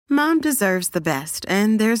Mom deserves the best,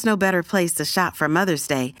 and there's no better place to shop for Mother's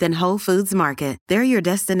Day than Whole Foods Market. They're your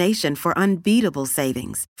destination for unbeatable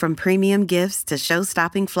savings, from premium gifts to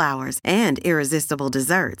show-stopping flowers and irresistible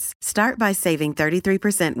desserts. Start by saving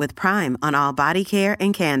 33% with Prime on all body care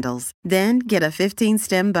and candles. Then get a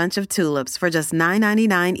 15-stem bunch of tulips for just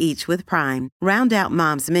 $9.99 each with Prime. Round out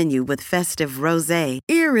Mom's menu with festive rosé,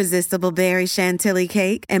 irresistible berry chantilly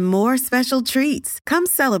cake, and more special treats. Come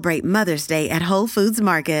celebrate Mother's Day at Whole Foods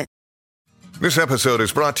Market. This episode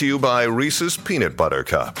is brought to you by Reese's Peanut Butter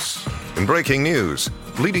Cups. In breaking news,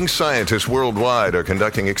 leading scientists worldwide are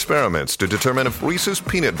conducting experiments to determine if Reese's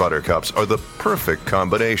Peanut Butter Cups are the perfect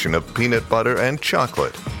combination of peanut butter and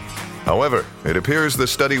chocolate. However, it appears the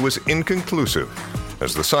study was inconclusive,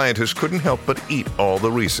 as the scientists couldn't help but eat all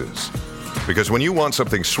the Reese's. Because when you want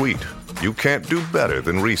something sweet, you can't do better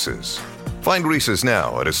than Reese's. Find Reese's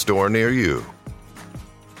now at a store near you.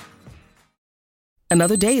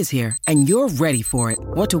 Another day is here, and you're ready for it.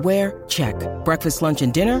 What to wear? Check. Breakfast, lunch,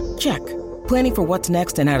 and dinner? Check. Planning for what's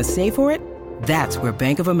next and how to save for it? That's where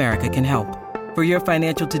Bank of America can help. For your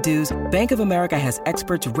financial to-dos, Bank of America has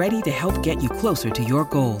experts ready to help get you closer to your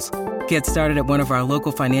goals. Get started at one of our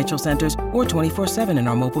local financial centers or 24/7 in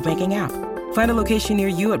our mobile banking app. Find a location near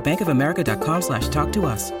you at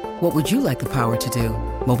bankofamerica.com/talktous. What would you like the power to do?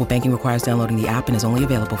 Mobile banking requires downloading the app and is only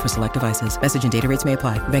available for select devices. Message and data rates may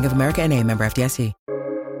apply. Bank of America N.A., member FDIC.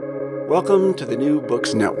 Welcome to the New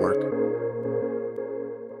Books Network.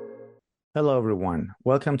 Hello, everyone.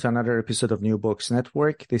 Welcome to another episode of New Books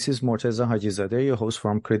Network. This is Morteza Hajizadeh, your host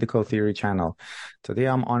from Critical Theory Channel. Today,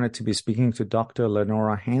 I'm honored to be speaking to Dr.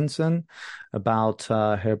 Lenora Hanson about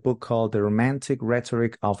her book called The Romantic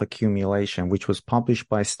Rhetoric of Accumulation, which was published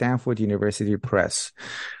by Stanford University Press.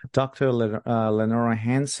 Dr. Lenora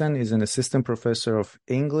Hanson is an assistant professor of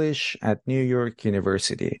English at New York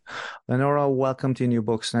University. Lenora, welcome to New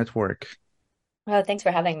Books Network. Well, thanks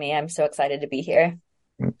for having me. I'm so excited to be here.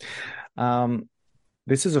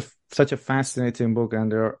 This is such a fascinating book,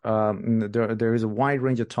 and there is a wide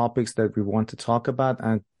range of topics that we want to talk about.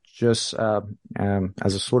 And just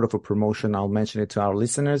as a sort of a promotion, I'll mention it to our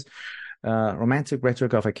listeners. Romantic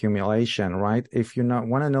Rhetoric of Accumulation, right? If you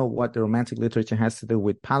want to know what the romantic literature has to do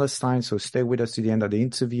with Palestine, so stay with us to the end of the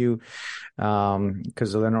interview,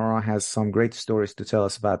 because Lenora has some great stories to tell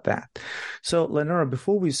us about that. So, Lenora,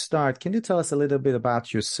 before we start, can you tell us a little bit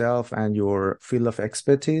about yourself and your field of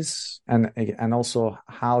expertise, and also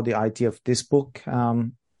how the idea of this book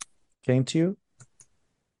came to you?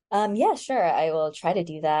 Yeah, sure. I will try to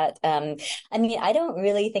do that. I don't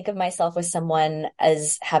really think of myself as someone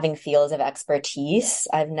as having fields of expertise.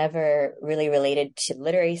 I've never really related to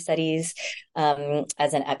literary studies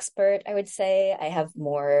as an expert, I would say. I have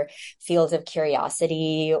more fields of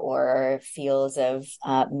curiosity or fields of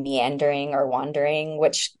meandering or wandering,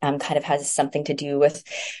 which kind of has something to do with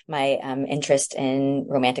my interest in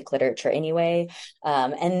romantic literature anyway.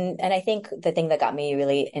 And I think the thing that got me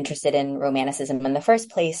really interested in Romanticism in the first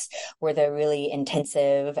place were the really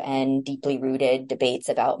intensive and deeply rooted debates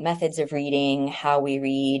about methods of reading, how we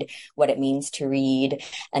read, what it means to read.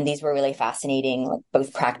 And these were really fascinating,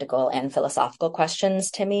 both practical and philosophical questions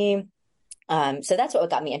to me. So that's what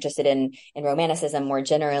got me interested in Romanticism more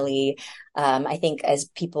generally. I think, as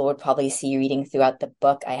people would probably see reading throughout the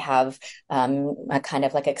book, I have a kind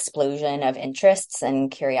of like explosion of interests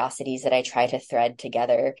and curiosities that I try to thread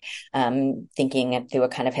together, thinking through a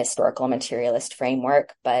kind of historical materialist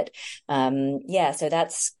framework. But so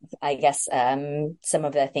that's, I guess, some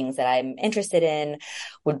of the things that I'm interested in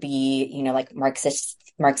would be, like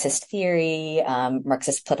Marxist theory,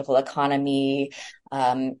 Marxist political economy,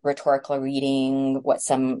 rhetorical reading, what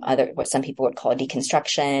some people would call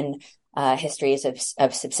deconstruction, histories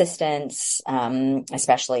of subsistence,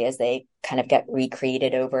 especially as they kind of get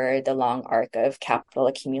recreated over the long arc of capital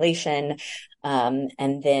accumulation,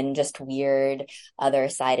 and then just weird other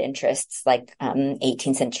side interests like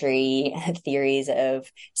 18th century theories of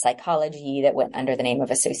psychology that went under the name of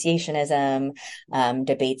associationism,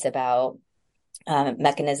 debates about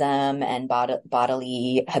mechanism and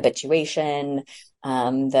bodily habituation,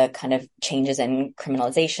 the kind of changes in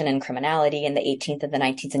criminalization and criminality in the 18th and the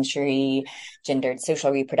 19th century, gendered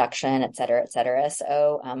social reproduction, et cetera, et cetera.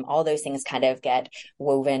 So all those things kind of get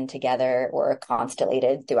woven together or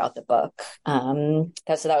constellated throughout the book. So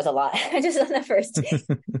that was a lot just on the first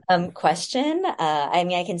question.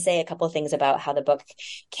 I can say a couple of things about how the book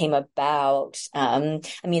came about.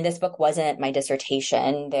 This book wasn't my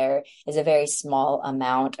dissertation. There is a very small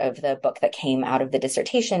amount of the book that came out of the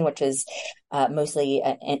dissertation, which was mostly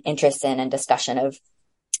an interest in and discussion of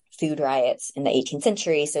food riots in the 18th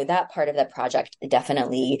century. So that part of the project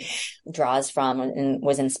definitely draws from and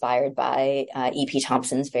was inspired by E.P.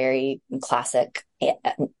 Thompson's very classic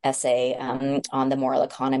essay on the moral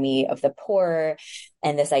economy of the poor,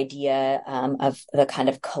 and this idea of the kind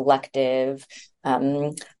of collective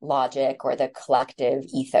logic or the collective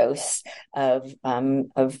ethos of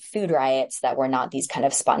food riots that were not these kind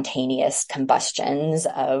of spontaneous combustions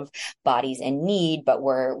of bodies in need, but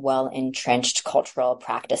were well entrenched cultural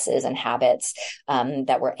practices and habits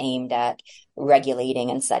that were aimed at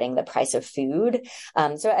regulating and setting the price of food.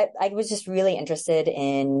 So I was just really interested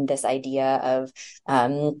in this idea of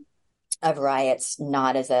riots,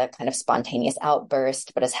 not as a kind of spontaneous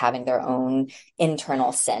outburst, but as having their own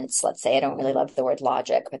internal sense. Let's say, I don't really love the word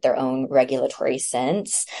logic, but their own regulatory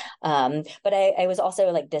sense. But I was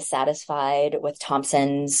also like dissatisfied with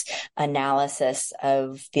Thompson's analysis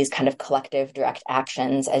of these kind of collective direct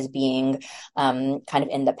actions as being kind of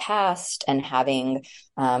in the past and having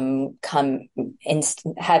having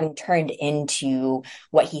turned into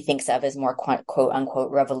what he thinks of as more quote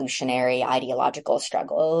unquote revolutionary ideological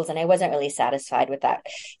struggles. And I wasn't really satisfied with that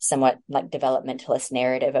somewhat like developmentalist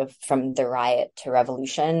narrative of from the riot to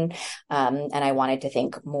revolution. And I wanted to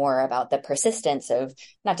think more about the persistence of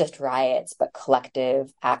not just riots, but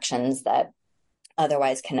collective actions that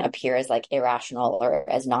otherwise can appear as like irrational or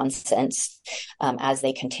as nonsense as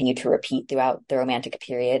they continue to repeat throughout the Romantic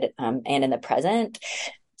period and in the present.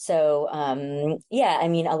 So, yeah, I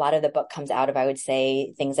mean, a lot of the book comes out of, I would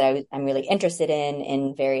say, things that I'm really interested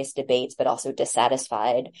in various debates, but also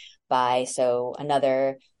dissatisfied by. So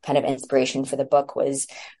another kind of inspiration for the book was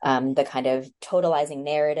the kind of totalizing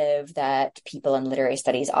narrative that people in literary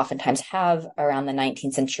studies oftentimes have around the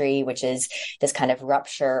 19th century, which is this kind of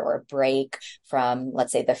rupture or break from,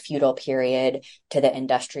 let's say, the feudal period to the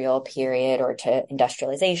industrial period or to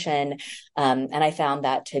industrialization. And I found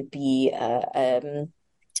that to be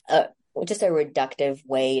just a reductive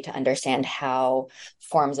way to understand how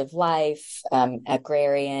forms of life,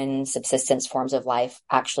 agrarian subsistence forms of life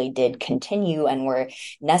actually did continue and were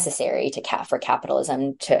necessary for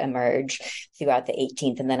capitalism to emerge throughout the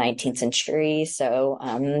 18th and the 19th century. So,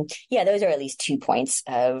 yeah, those are at least 2 points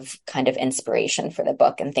of kind of inspiration for the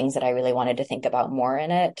book and things that I really wanted to think about more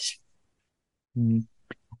in it. Mm.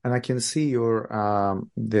 And I can see your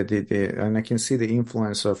and I can see the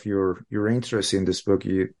influence of your interest in this book.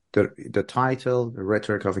 The title, the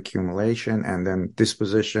Rhetoric of Accumulation, and then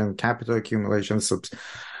disposition, capital accumulation,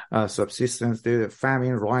 subsistence, the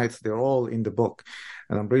famine, riots, they're all in the book.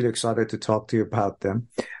 And I'm really excited to talk to you about them.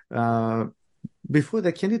 Before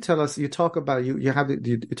that, can you tell us, you talk about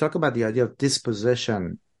the idea of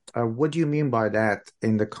disposition. What do you mean by that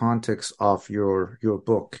in the context of your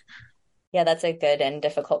book? Yeah, that's a good and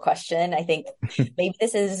difficult question. I think maybe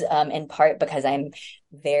this is in part because I'm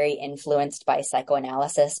very influenced by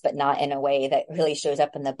psychoanalysis, but not in a way that really shows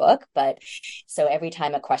up in the book. But so every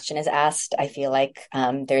time a question is asked, I feel like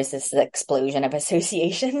there's this explosion of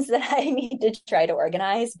associations that I need to try to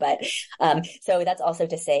organize. But so that's also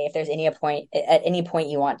to say, if there's at any point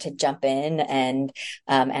you want to jump in and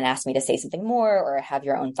ask me to say something more or have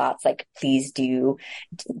your own thoughts, like please do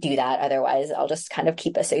that. Otherwise, I'll just kind of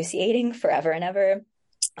keep associating forever and ever.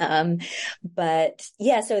 But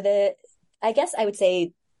yeah, so I guess I would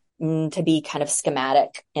say to be kind of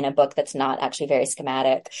schematic in a book that's not actually very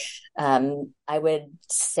schematic, I would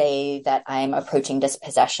say that I'm approaching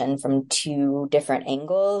dispossession from 2 different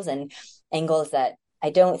angles, and angles that I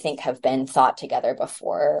don't think have been thought together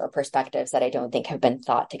before, or perspectives that I don't think have been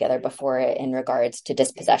thought together before in regards to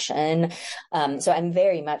dispossession. So I'm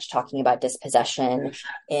very much talking about dispossession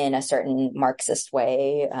in a certain Marxist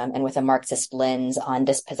way, and with a Marxist lens on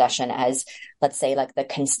dispossession as, let's say, like the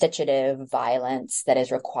constitutive violence that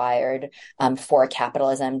is required for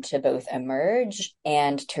capitalism to both emerge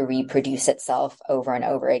and to reproduce itself over and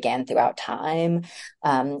over again throughout time.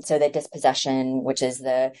 So that dispossession, which is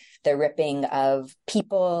the ripping of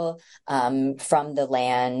people from the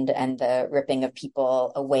land and the ripping of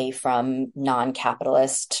people away from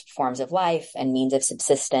non-capitalist forms of life and means of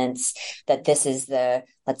subsistence, that this is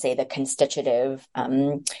let's say, the constitutive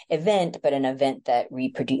event, but an event that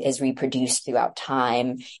is reproduced throughout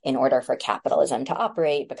time in order for capitalism to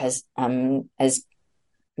operate, because as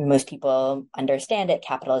most people understand it,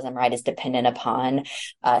 capitalism, right, is dependent upon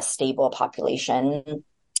a stable population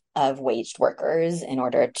of waged workers in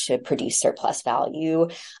order to produce surplus value.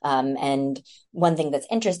 And one thing that's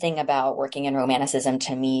interesting about working in Romanticism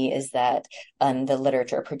to me is that the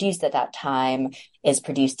literature produced at that time is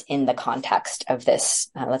produced in the context of this,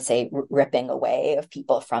 let's say, ripping away of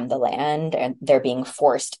people from the land, and they're being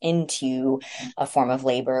forced into a form of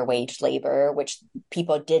labor, wage labor, which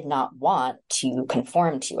people did not want to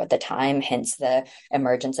conform to at the time, hence the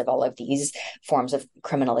emergence of all of these forms of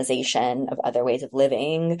criminalization of other ways of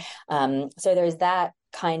living. So there's that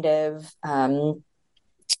kind of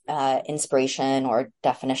inspiration or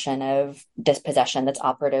definition of dispossession that's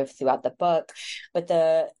operative throughout the book. But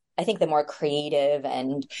I think the more creative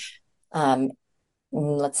and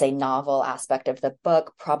let's say novel aspect of the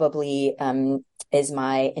book probably is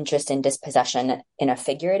my interest in dispossession in a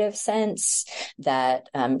figurative sense, that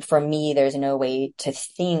for me, there's no way to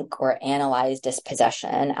think or analyze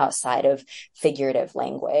dispossession outside of figurative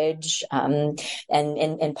language. And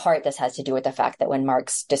in part, this has to do with the fact that when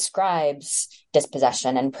Marx describes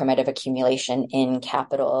dispossession and primitive accumulation in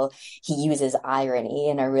Capital, he uses irony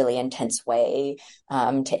in a really intense way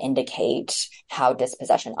to indicate how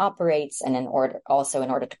dispossession operates, and in order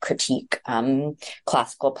to critique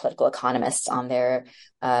classical political economists on their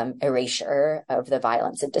erasure of the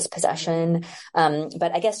violence of dispossession.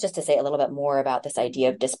 But I guess just to say a little bit more about this idea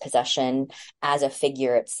of dispossession as a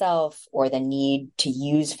figure itself, or the need to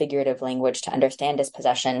use figurative language to understand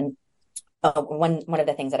dispossession. One of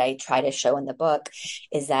the things that I try to show in the book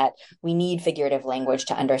is that we need figurative language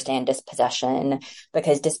to understand dispossession,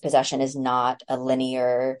 because dispossession is not a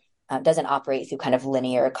linear, doesn't operate through kind of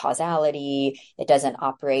linear causality. It doesn't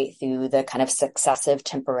operate through the kind of successive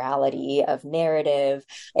temporality of narrative.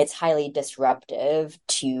 It's highly disruptive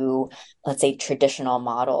to, let's say, traditional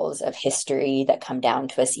models of history that come down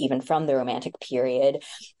to us even from the Romantic period.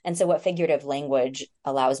 And so what figurative language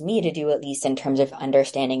allows me to do, at least in terms of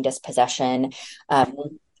understanding dispossession,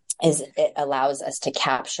 is it allows us to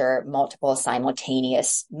capture multiple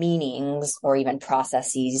simultaneous meanings or even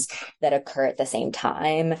processes that occur at the same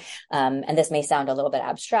time. And this may sound a little bit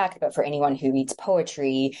abstract, but for anyone who reads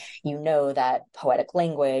poetry, you know that poetic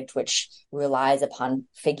language, which relies upon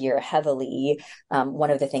figure heavily,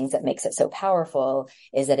 one of the things that makes it so powerful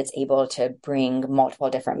is that it's able to bring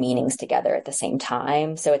multiple different meanings together at the same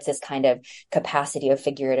time. So it's this kind of capacity of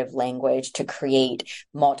figurative language to create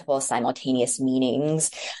multiple simultaneous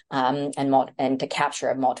meanings, and to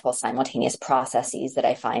capture multiple simultaneous processes that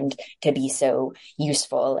I find to be so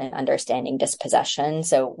useful in understanding dispossession.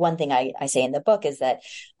 So one thing I say in the book is that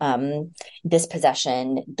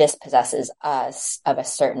dispossession dispossesses us of a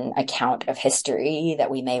certain account of history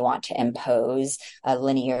that we may want to impose, a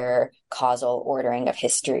linear causal ordering of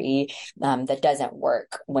history that doesn't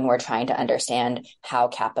work when we're trying to understand how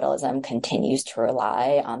capitalism continues to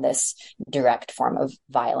rely on this direct form of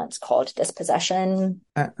violence called dispossession.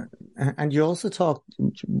 And you also talk,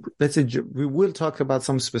 let's say, we will talk about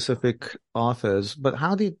some specific authors, but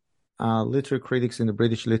how did literary critics in the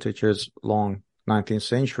British literature's long 19th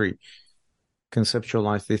century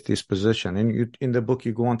conceptualize this disposition? And in the book,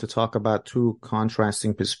 you go on to talk about two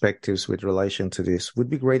contrasting perspectives with relation to this. Would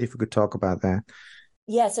be great if we could talk about that.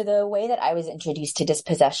 Yeah, so the way that I was introduced to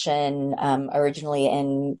dispossession originally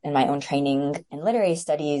in my own training in literary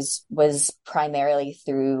studies was primarily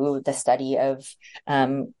through the study of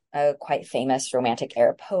a quite famous Romantic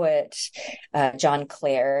era poet, John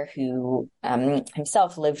Clare, who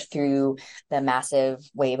himself lived through the massive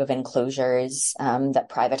wave of enclosures that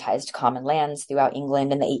privatized common lands throughout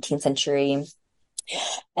England in the 18th century.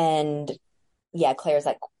 And yeah, Clare's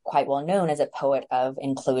like quite well known as a poet of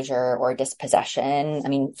enclosure or dispossession. I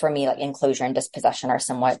mean, for me, like enclosure and dispossession are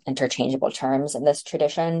somewhat interchangeable terms in this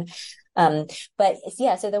tradition. But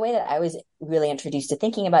yeah, so the way that I was really introduced to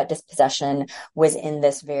thinking about dispossession was in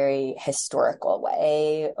this very historical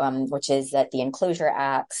way, which is that the Enclosure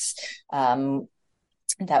Acts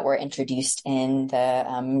that were introduced in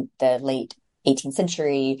the late 18th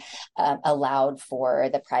century allowed for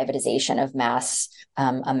the privatization of mass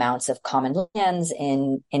amounts of common lands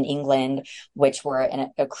in England, which were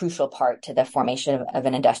a crucial part to the formation of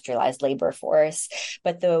an industrialized labor force.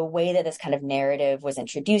 But the way that this kind of narrative was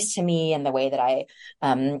introduced to me, and the way that I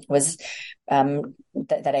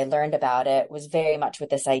that I learned about it, was very much with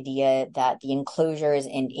this idea that the enclosures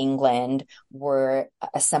in England were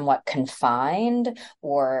a somewhat confined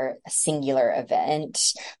or a singular event,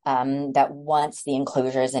 that once the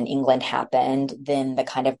enclosures in England happened, then the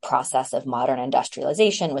kind of process of modern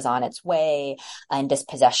industrialization was on its way, and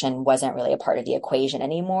dispossession wasn't really a part of the equation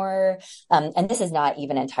anymore. And this is not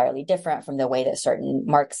even entirely different from the way that certain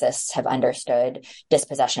Marxists have understood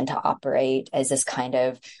dispossession to operate, as this kind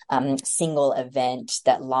of single event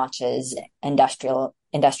that launches industrial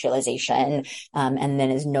industrialization, and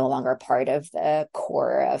then is no longer part of the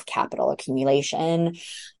core of capital accumulation.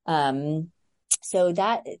 So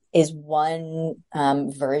that is one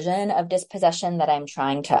version of dispossession that I'm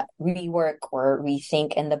trying to rework or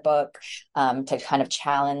rethink in the book, to kind of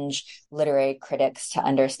challenge literary critics to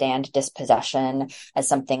understand dispossession as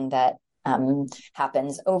something that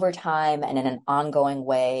happens over time and in an ongoing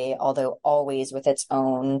way, although always with its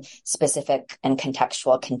own specific and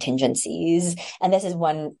contextual contingencies. And this is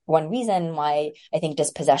one reason why I think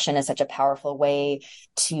dispossession is such a powerful way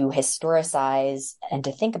to historicize and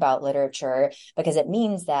to think about literature, because it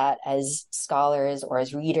means that as scholars or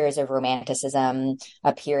as readers of Romanticism,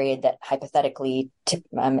 a period that hypothetically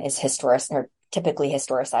is historic or typically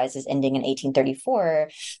historicized as ending in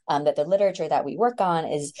 1834, that the literature that we work on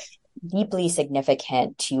is deeply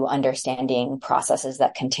significant to understanding processes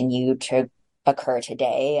that continue to occur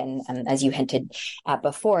today. And as you hinted at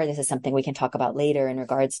before, this is something we can talk about later in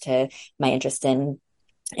regards to my interest in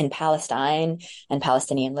Palestine and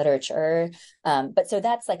Palestinian literature. But so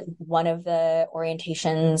that's like one of the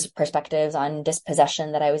orientations, perspectives on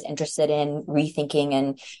dispossession that I was interested in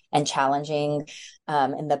rethinking and challenging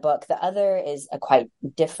in the book. The other is a quite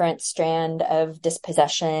different strand of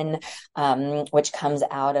dispossession, which comes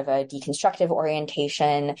out of a deconstructive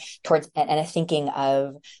orientation towards and a thinking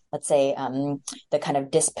of, let's say, the kind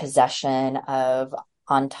of dispossession of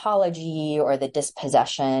ontology or the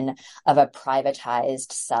dispossession of a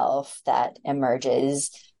privatized self that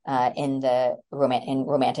emerges in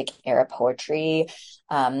Romantic era poetry.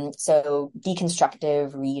 So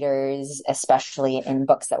deconstructive readers, especially in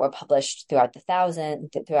books that were published throughout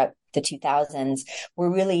the 2000s,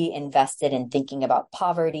 were really invested in thinking about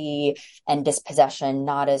poverty and dispossession,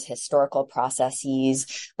 not as historical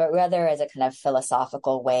processes, but rather as a kind of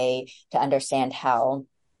philosophical way to understand how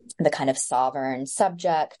the kind of sovereign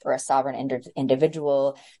subject or a sovereign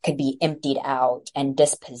individual could be emptied out and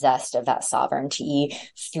dispossessed of that sovereignty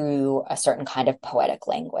through a certain kind of poetic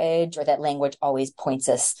language, or that language always points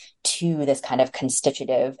us to this kind of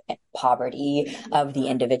constitutive poverty of the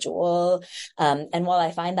individual. And while I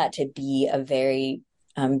find that to be a very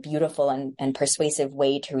beautiful and persuasive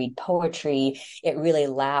way to read poetry, it really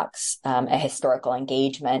lacks a historical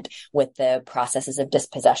engagement with the processes of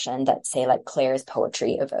dispossession that, say, like Claire's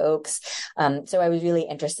poetry evokes. So I was really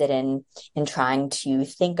interested in trying to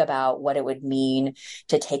think about what it would mean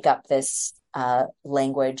to take up this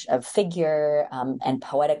language of figure and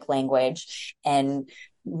poetic language, and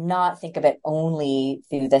not think of it only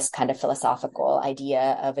through this kind of philosophical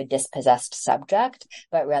idea of a dispossessed subject,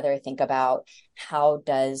 but rather think about how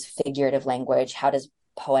does figurative language, how does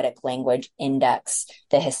poetic language index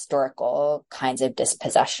the historical kinds of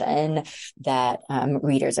dispossession that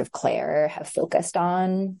readers of Claire have focused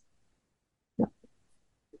on.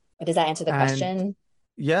 Does that answer the question?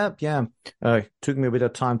 Yeah. Took me a bit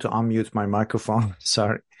of time to unmute my microphone.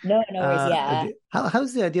 Sorry. No worries. Yeah.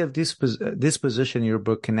 How's the idea of disposition in your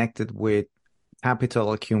book connected with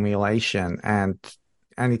capital accumulation, and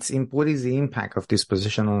what is the impact of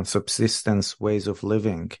disposition on subsistence ways of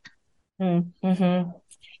living? Mm-hmm.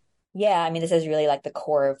 Yeah, I mean, this is really like the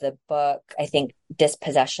core of the book. I think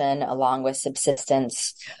dispossession along with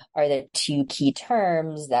subsistence are the two key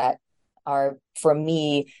terms that are, for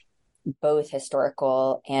me, both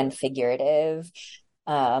historical and figurative.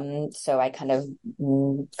 So I kind of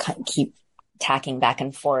keep tacking back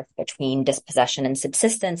and forth between dispossession and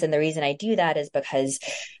subsistence. And the reason I do that is because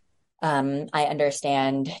I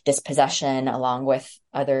understand dispossession, along with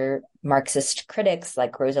other Marxist critics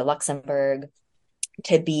like Rosa Luxemburg,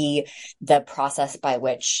 to be the process by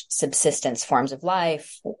which subsistence forms of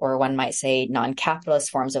life, or one might say non-capitalist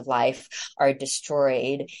forms of life, are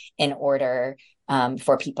destroyed in order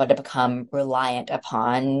for people to become reliant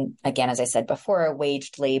upon, again, as I said before,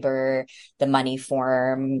 waged labor, the money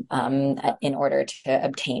form, in order to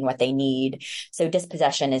obtain what they need. So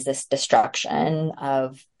dispossession is this destruction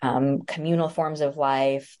of communal forms of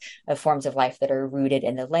life that are rooted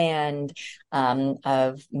in the land,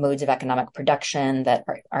 of modes of economic production that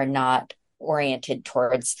are not oriented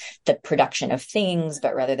towards the production of things,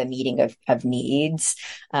 but rather the meeting of needs.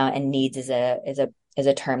 And needs is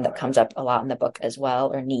a term that comes up a lot in the book as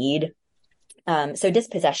well, or need. So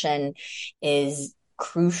dispossession is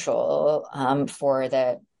crucial for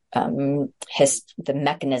the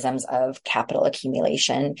mechanisms of capital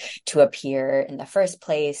accumulation to appear in the first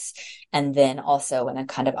place, and then also in a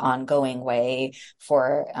kind of ongoing way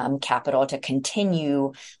for capital to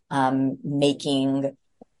continue making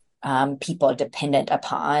people dependent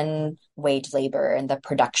upon wage labor and the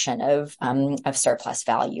production of surplus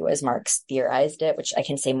value, as Marx theorized it, which I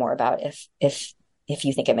can say more about if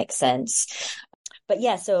you think it makes sense. But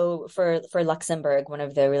yeah, so for Luxemburg, one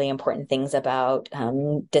of the really important things about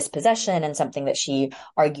dispossession, and something that she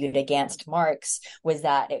argued against Marx, was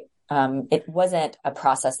that it wasn't a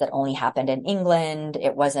process that only happened in England.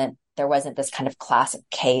 There wasn't this kind of classic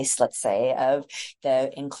case, let's say, of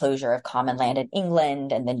the enclosure of common land in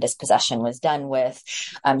England and then dispossession was done with.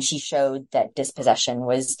 She showed that dispossession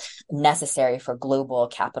was necessary for global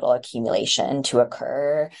capital accumulation to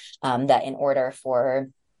occur, that in order for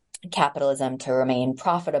capitalism to remain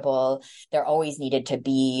profitable, there always needed to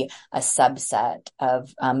be a subset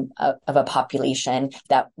of a population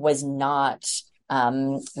that was not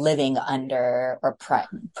living under, or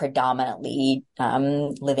predominantly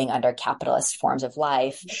living under, capitalist forms of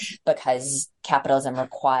life, because capitalism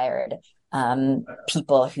required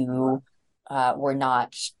people who were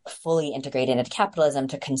not fully integrated into capitalism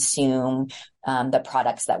to consume the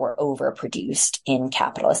products that were overproduced in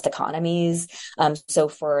capitalist economies. So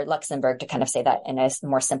for Luxemburg to kind of say that in a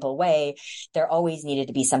more simple way, there always needed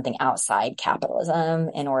to be something outside capitalism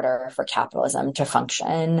in order for capitalism to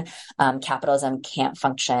function. Capitalism can't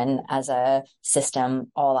function as a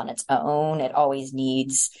system all on its own. It always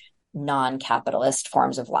needs non-capitalist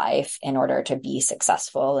forms of life in order to be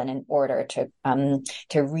successful, and in order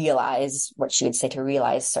to realize what she would say, to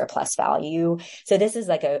realize surplus value. So this is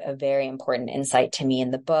like a very important insight to me in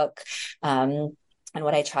the book. And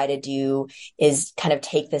what I try to do is kind of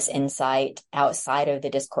take this insight outside of the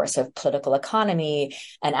discourse of political economy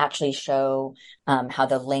and actually show how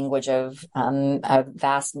the language of a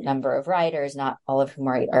vast number of writers, not all of whom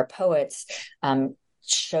are poets,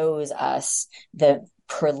 shows us the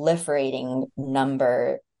proliferating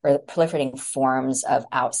forms of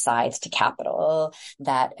outsides to capital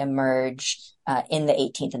that emerge in the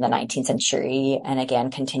 18th and the 19th century, and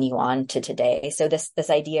again continue on to today. So this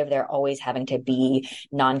idea of there always having to be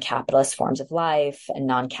non-capitalist forms of life and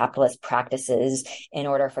non-capitalist practices in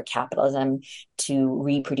order for capitalism to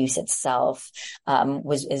reproduce itself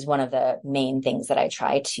is one of the main things that I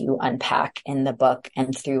try to unpack in the book,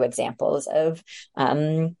 and through examples of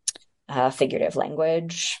figurative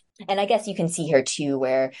language. And I guess you can see here too,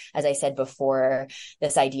 where, as I said before,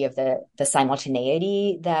 this idea of the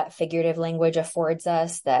simultaneity that figurative language affords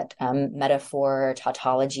us, that metaphor,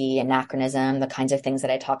 tautology, anachronism, the kinds of things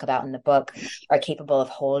that I talk about in the book, are capable of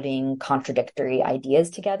holding contradictory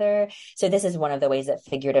ideas together. So this is one of the ways that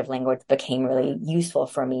figurative language became really useful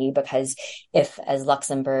for me, because if, as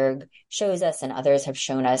Luxemburg shows us and others have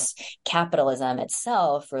shown us, capitalism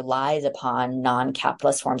itself relies upon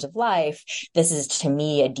non-capitalist forms of life, this is to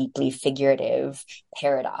me a deeply figurative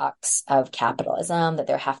paradox of capitalism, that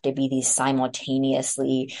there have to be these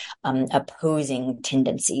simultaneously opposing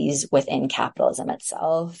tendencies within capitalism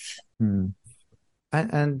itself.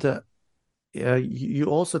 And you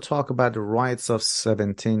also talk about the riots of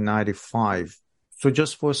 1795. So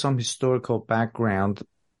just for some historical background,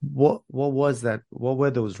 what was that? What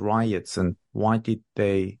were those riots, and why did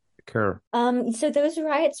they occur? So those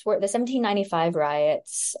riots the 1795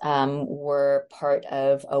 riots were part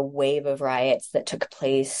of a wave of riots that took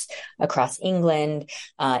place across England,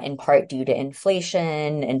 in part due to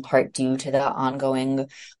inflation, in part due to the ongoing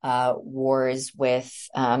wars with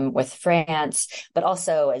France, but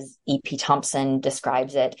also, as E.P. Thompson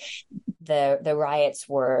describes it, the riots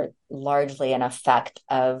were largely an effect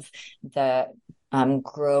of the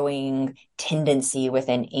growing tendency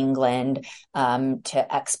within England to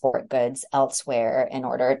export goods elsewhere in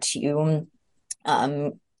order to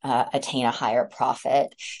attain a higher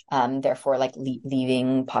profit, therefore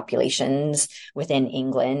leaving populations within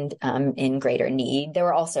England in greater need. There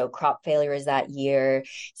were also crop failures that year.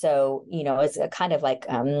 So, it's a kind of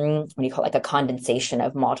a condensation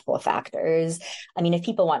of multiple factors. I mean, if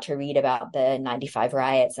people want to read about the 95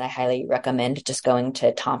 riots, I highly recommend just going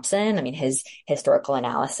to Thompson. I mean, his historical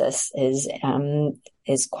analysis is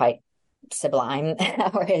quite sublime,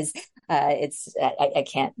 or I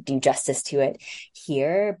can't do justice to it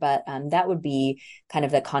here, but that would be kind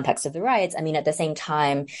of the context of the riots. I mean, at the same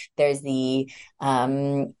time, there's the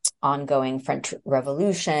ongoing French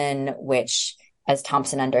Revolution, which, as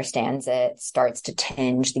Thompson understands it, starts to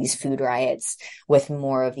tinge these food riots with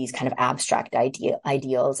more of these kind of abstract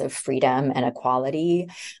ideals of freedom and equality.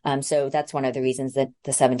 So that's one of the reasons that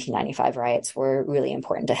the 1795 riots were really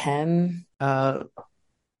important to him.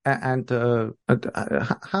 And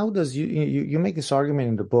how does you make this argument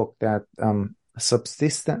in the book that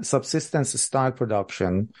subsistence style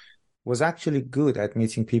production was actually good at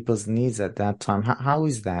meeting people's needs at that time? How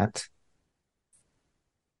is that?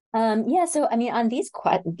 Yeah, so I mean, on these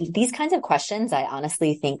kinds of questions, I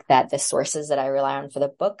honestly think that the sources that I rely on for the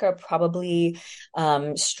book are probably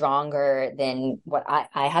stronger than what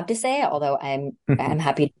I have to say. Although I'm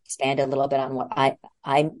happy to expand a little bit on what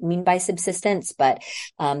I mean by subsistence. But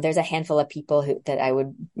there's a handful of people that I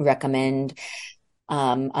would recommend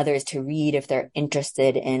others to read if they're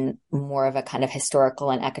interested in more of a kind of historical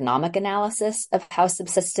and economic analysis of how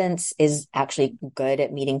subsistence is actually good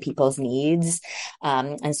at meeting people's needs.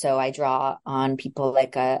 And so I draw on people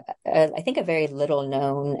like I think a very little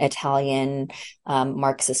known Italian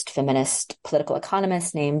Marxist feminist political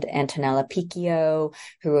economist named Antonella Picchio,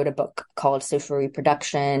 who wrote a book called Social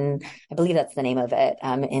Reproduction. I believe that's the name of it,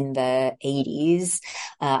 in the 80s.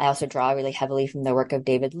 I also draw really heavily from the work of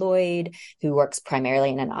David Lloyd, who works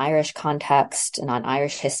primarily in an Irish context and on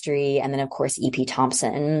Irish history. And then, of course, E.P.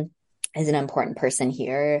 Thompson is an important person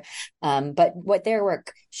here. But what their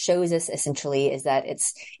work shows us essentially is that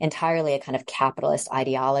it's entirely a kind of capitalist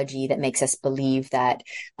ideology that makes us believe that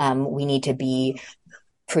we need to be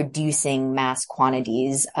producing mass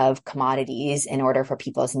quantities of commodities in order for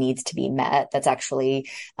people's needs to be met. That's actually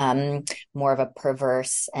more of a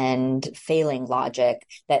perverse and failing logic.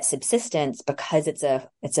 That subsistence, because it's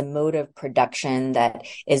a mode of production that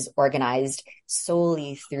is organized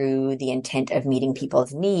solely through the intent of meeting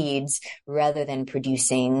people's needs rather than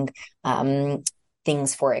producing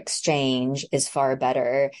things for exchange, is far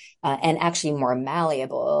better and actually more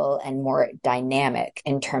malleable and more dynamic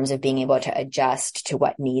in terms of being able to adjust to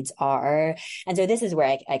what needs are. And so this is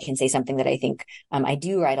where I can say something that I think I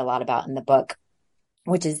do write a lot about in the book,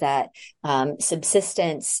 which is that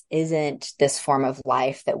subsistence isn't this form of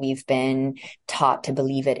life that we've been taught to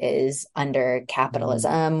believe it is under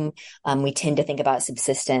capitalism. We tend to think about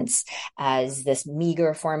subsistence as this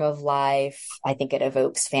meager form of life. I think it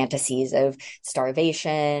evokes fantasies of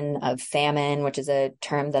starvation, of famine, which is a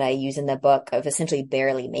term that I use in the book, of essentially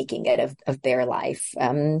barely making it, of bare life,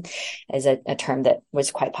 as a term that was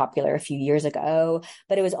quite popular a few years ago.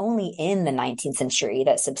 But it was only in the 19th century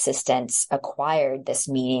that subsistence acquired this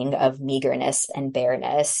meaning of meagerness and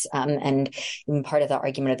bareness. And part of the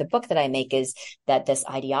argument of the book that I make is that this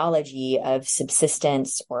ideology of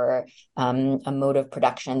subsistence, or a mode of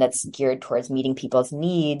production that's geared towards meeting people's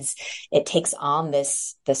needs, it takes on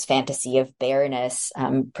this fantasy of bareness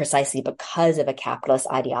precisely because of a capitalist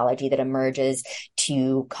ideology that emerges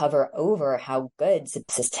to cover over how good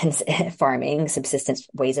subsistence farming, subsistence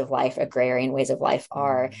ways of life, agrarian ways of life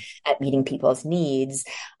are at meeting people's needs.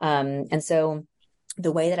 And so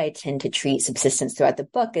the way that I tend to treat subsistence throughout the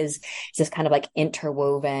book is this kind of like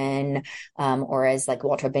interwoven, or as like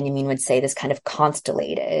Walter Benjamin would say, this kind of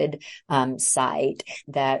constellated site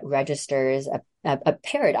that registers a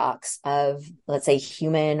paradox of, let's say,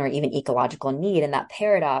 human or even ecological need. And that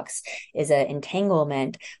paradox is an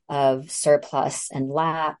entanglement of surplus and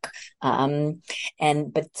lack.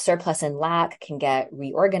 But surplus and lack can get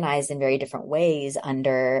reorganized in very different ways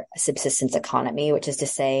under a subsistence economy, which is to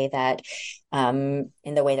say that in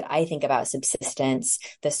the way that I think about subsistence,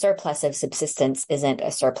 the surplus of subsistence isn't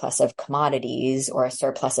a surplus of commodities or a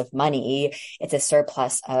surplus of money. It's a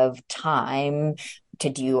surplus of time to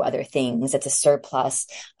do other things. It's a surplus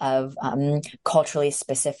of culturally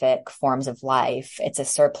specific forms of life. It's a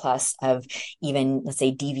surplus of even, let's say,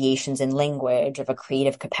 deviations in language, of a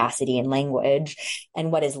creative capacity in language.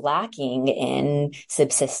 And what is lacking in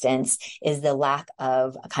subsistence is the lack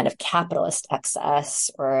of a kind of capitalist excess,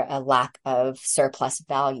 or a lack of surplus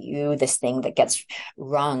value, this thing that gets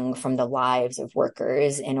wrung from the lives of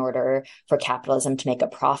workers in order for capitalism to make a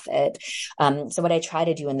profit. So what I try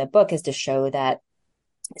to do in the book is to show that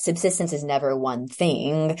subsistence is never one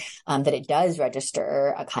thing, that it does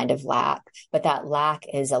register a kind of lack, but that lack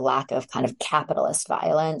is a lack of kind of capitalist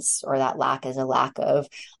violence, or that lack is a lack of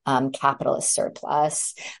capitalist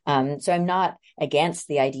surplus. So I'm not against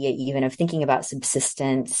the idea even of thinking about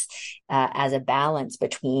subsistence as a balance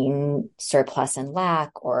between surplus and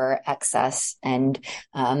lack, or excess and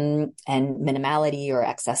minimality, or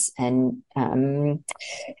excess and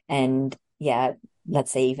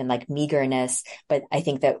let's say even like meagerness. But I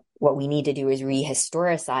think that what we need to do is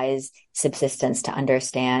rehistoricize subsistence to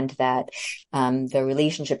understand that the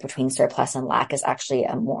relationship between surplus and lack is actually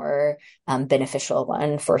a more beneficial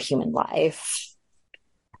one for human life.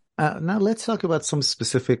 Now let's talk about some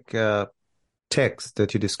specific texts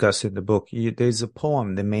that you discuss in the book. There's a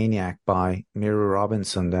poem, The Maniac, by Mary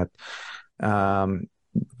Robinson, that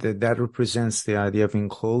represents the idea of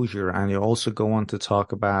enclosure. And you also go on to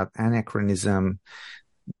talk about anachronism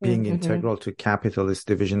being integral to capitalist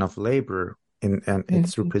division of labor, and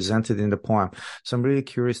it's represented in the poem. So I'm really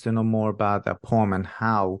curious to know more about that poem and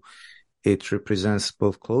how it represents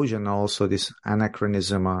both closure and also this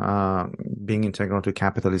anachronism being integral to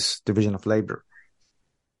capitalist division of labor.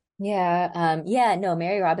 No,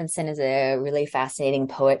 Mary Robinson is a really fascinating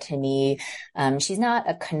poet to me. She's not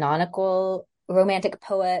a canonical romantic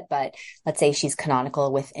poet, but let's say she's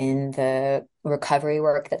canonical within the recovery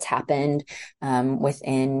work that's happened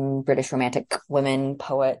within British Romantic women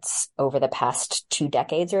poets over the past 2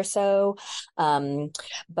 decades or so.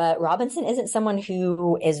 But Robinson isn't someone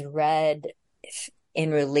who is read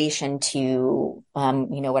in relation to,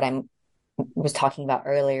 what I was talking about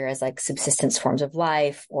earlier as like subsistence forms of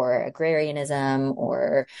life or agrarianism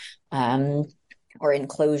or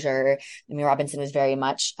enclosure. I mean, Robinson was very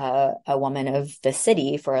much a woman of the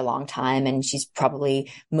city for a long time, and she's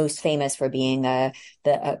probably most famous for being a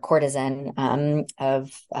courtesan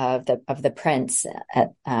of the prince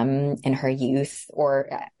in her youth, or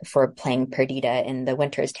for playing Perdita in The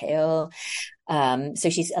Winter's Tale. So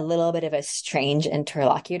she's a little bit of a strange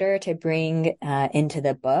interlocutor to bring into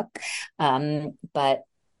the book, but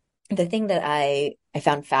the thing that I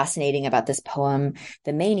found fascinating about this poem,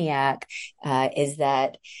 The Maniac, is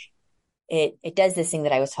that it does this thing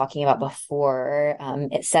that I was talking about before.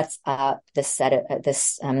 It sets up this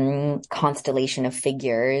constellation of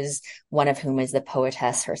figures, one of whom is the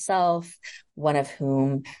poetess herself, one of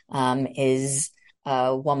whom is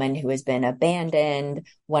a woman who has been abandoned,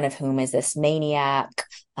 one of whom is this maniac,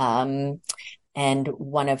 and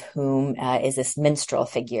one of whom is this minstrel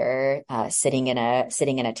figure sitting in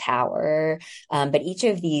a tower. But each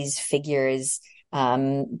of these figures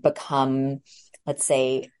become, let's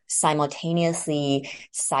say, simultaneously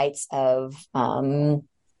sites of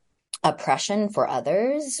oppression for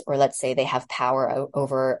others, or let's say they have power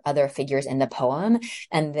over other figures in the poem,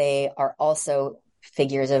 and they are also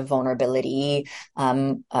figures of vulnerability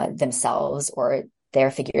themselves, or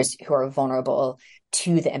they're figures who are vulnerable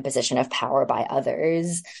to the imposition of power by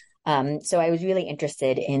others. So I was really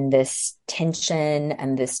interested in this tension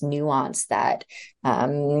and this nuance that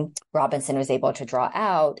Robinson was able to draw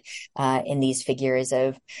out in these figures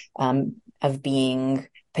of being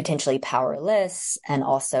potentially powerless and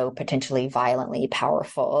also potentially violently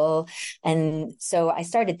powerful. And so I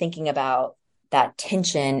started thinking about that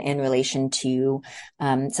tension in relation to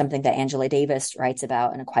something that Angela Davis writes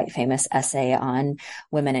about in a quite famous essay on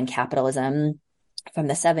women and capitalism from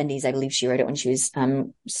the 70s. I believe she wrote it when she was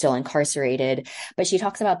still incarcerated. But she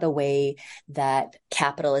talks about the way that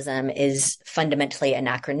capitalism is fundamentally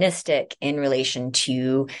anachronistic in relation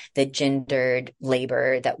to the gendered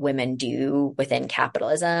labor that women do within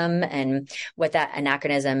capitalism, and what that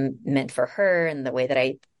anachronism meant for her, and the way that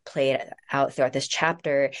I play it out throughout this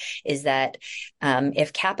chapter is that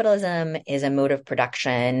if capitalism is a mode of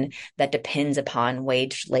production that depends upon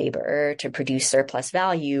waged labor to produce surplus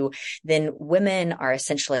value, then women are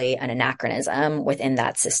essentially an anachronism within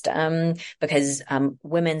that system, because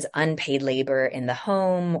women's unpaid labor in the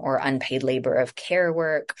home, or unpaid labor of care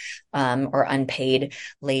work, or unpaid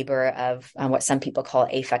labor of what some people call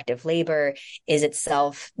affective labor, is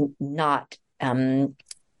itself not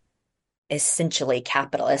essentially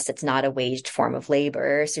capitalist. It's not a waged form of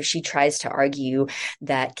labor. So she tries to argue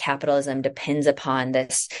that capitalism depends upon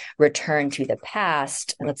this return to the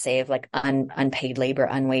past, let's say, of like unpaid labor,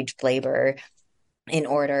 unwaged labor, in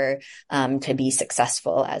order to be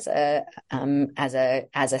successful as a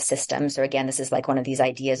system. So again, this is like one of these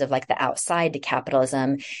ideas of like the outside to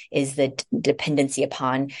capitalism is the dependency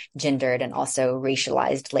upon gendered and also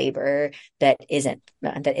racialized labor that is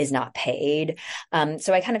not paid.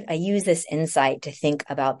 So I use this insight to think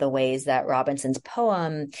about the ways that Robinson's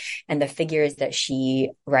poem and the figures that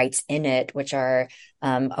she writes in it, which are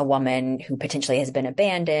a woman who potentially has been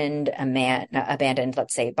abandoned, a man abandoned,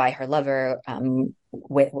 let's say, by her lover,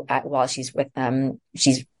 while she's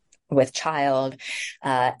with child,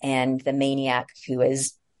 and the maniac who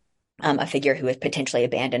is a figure who has potentially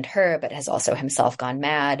abandoned her, but has also himself gone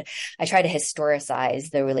mad. I try to historicize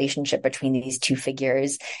the relationship between these two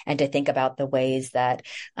figures and to think about the ways that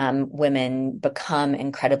women become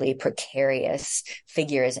incredibly precarious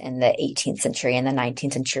figures in the 18th century and the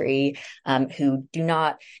 19th century, who do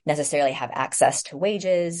not necessarily have access to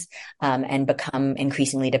wages, and become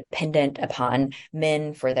increasingly dependent upon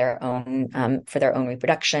men for their own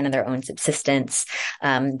reproduction and their own subsistence.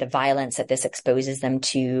 The violence that this exposes them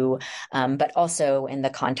to. But also in the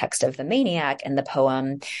context of the maniac in the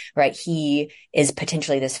poem, right? He is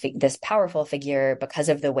potentially this powerful figure because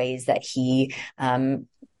of the ways that he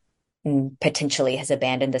potentially has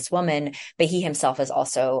abandoned this woman, but he himself is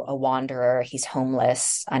also a wanderer. He's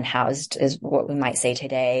homeless, unhoused, is what we might say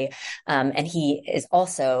today. And he is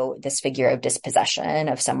also this figure of dispossession,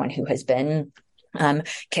 of someone who has been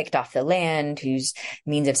kicked off the land, whose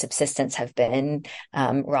means of subsistence have been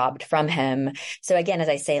robbed from him. So again, as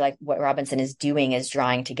I say, like what Robinson is doing is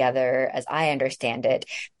drawing together, as I understand it,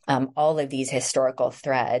 all of these historical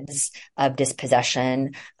threads of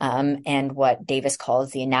dispossession and what Davis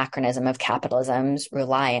calls the anachronism of capitalism's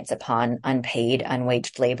reliance upon unpaid,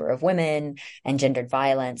 unwaged labor of women and gendered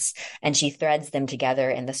violence. And she threads them together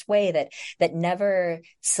in this way that never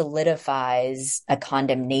solidifies a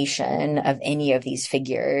condemnation of any of these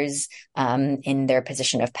figures in their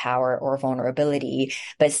position of power or vulnerability,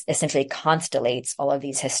 but essentially constellates all of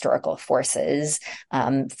these historical forces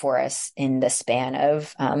for us in the span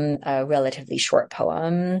of a relatively short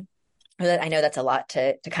poem. I know that's a lot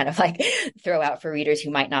to kind of like throw out for readers who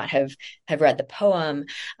might not have read the poem.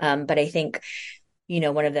 But I think,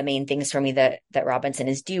 one of the main things for me that Robinson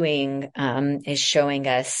is doing is showing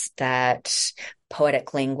us that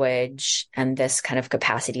poetic language and this kind of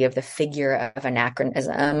capacity of the figure of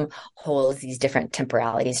anachronism holds these different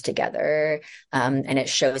temporalities together. And it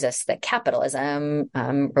shows us that capitalism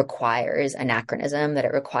requires anachronism, that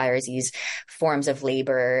it requires these forms of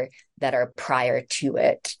labor that are prior to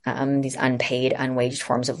it, these unpaid, unwaged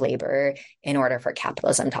forms of labor in order for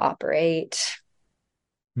capitalism to operate.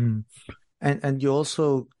 Mm. And you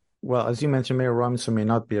also, well, as you mentioned, Mary Robinson may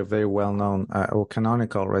not be a very well-known or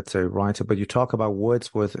canonical, let's say, writer, but you talk about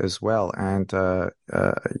Wordsworth as well, and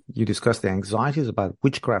you discuss the anxieties about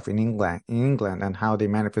witchcraft in England, and how they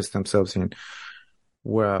manifest themselves in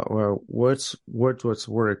where Wordsworth's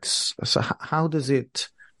works. So how does it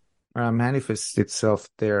manifest itself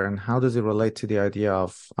there, and how does it relate to the idea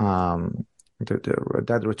of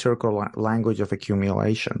that rhetorical language of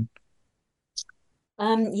accumulation?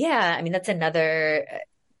 Yeah, I mean, that's another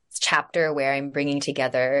chapter where I'm bringing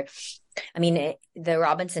together. I mean, the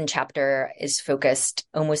Robinson chapter is focused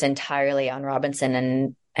almost entirely on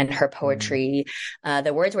Robinson and her poetry.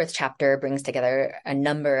 The Wordsworth chapter brings together a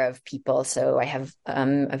number of people. So I have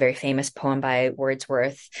a very famous poem by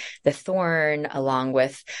Wordsworth, The Thorn, along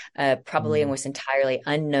with probably almost entirely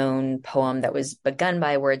unknown poem that was begun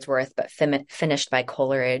by Wordsworth, but finished by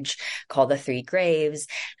Coleridge, called The Three Graves.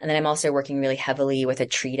 And then I'm also working really heavily with a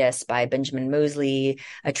treatise by Benjamin Moseley,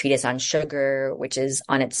 a treatise on sugar, which is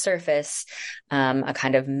on its surface a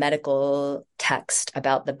kind of medical text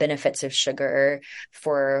about the benefits of sugar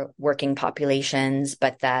for working populations,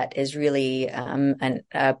 but that is really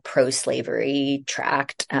a pro-slavery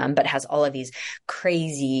tract, but has all of these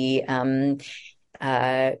crazy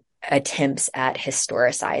attempts at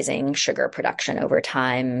historicizing sugar production over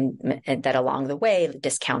time, and that along the way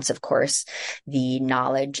discounts, of course, the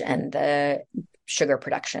knowledge and the sugar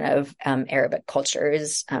production of Arabic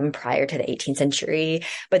cultures prior to the 18th century.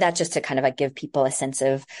 But that's just to kind of like give people a sense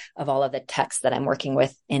of all of the texts that I'm working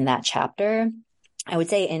with in that chapter. I would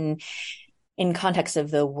say in context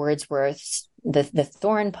of the Wordsworth's the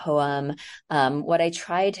Thorn poem, what I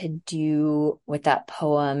tried to do with that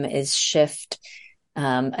poem is shift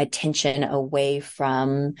attention away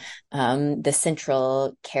from the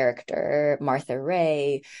central character, Martha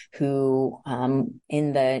Ray, who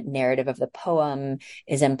in the narrative of the poem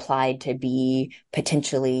is implied to be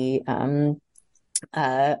potentially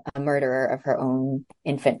a murderer of her own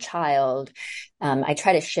infant child. I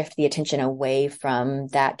try to shift the attention away from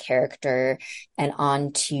that character and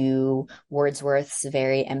onto Wordsworth's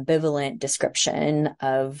very ambivalent description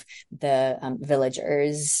of the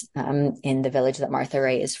villagers in the village that Martha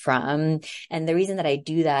Ray is from. And the reason that I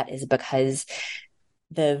do that is because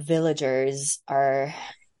the villagers are,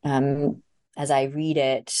 as I read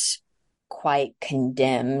it, quite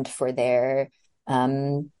condemned for their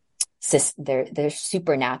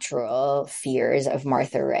supernatural fears of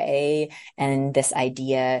Martha Ray, and this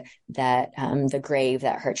idea that the grave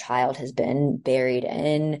that her child has been buried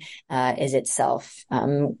in is itself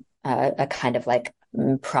a kind of like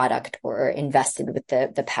product or invested with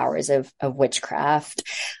the powers of witchcraft.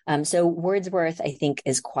 So Wordsworth, I think,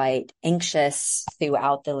 is quite anxious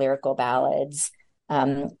throughout the lyrical ballads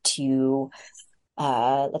to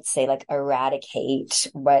let's say like eradicate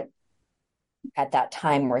what at that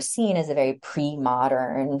time were seen as a very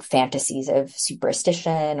pre-modern fantasies of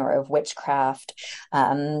superstition or of witchcraft,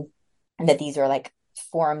 and that these are like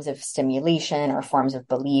forms of stimulation or forms of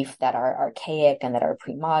belief that are archaic and that are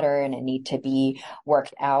pre-modern and need to be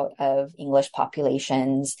worked out of English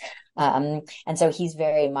populations. And so he's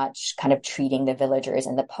very much kind of treating the villagers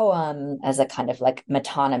in the poem as a kind of like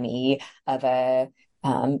metonymy of a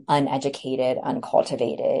uneducated,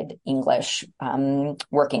 uncultivated English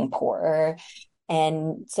working poor.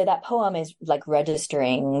 And so that poem is like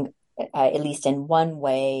registering, at least in one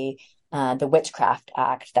way, the Witchcraft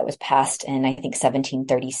Act that was passed in, I think,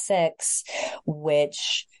 1736,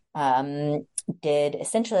 which did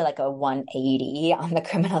essentially like a 180 on the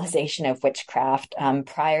criminalization of witchcraft.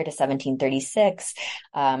 Prior to 1736,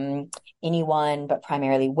 anyone, but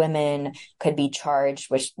primarily women, could be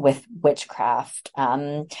charged with witchcraft,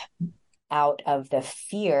 out of the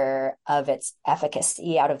fear of its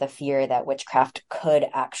efficacy, out of the fear that witchcraft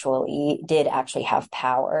did actually have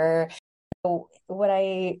power. So what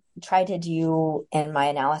I tried to do in my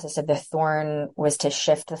analysis of the Thorn was to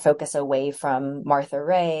shift the focus away from Martha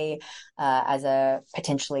Ray as a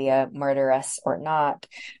potentially a murderess or not,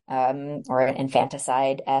 or an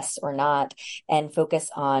infanticide-s or not, and focus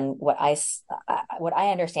on what I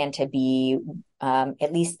understand to be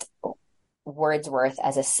at least Wordsworth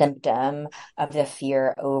as a symptom of the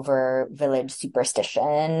fear over village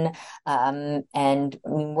superstition. And I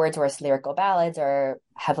mean, Wordsworth's lyrical ballads are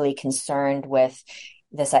heavily concerned with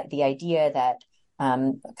the idea that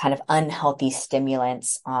kind of unhealthy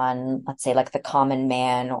stimulants on, let's say, like the common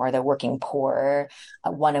man or the working poor,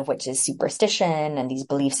 one of which is superstition and these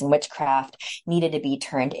beliefs in witchcraft, needed to be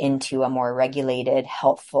turned into a more regulated,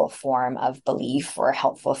 helpful form of belief or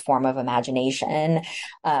helpful form of imagination.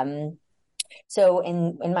 So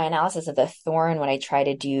in my analysis of the Thorn, what I try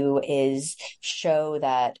to do is show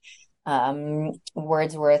that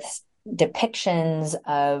Wordsworth's depictions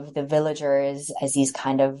of the villagers as these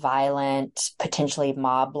kind of violent, potentially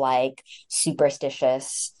mob-like,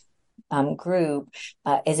 superstitious group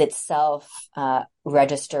is itself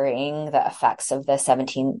registering the effects of the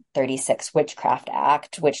 1736 Witchcraft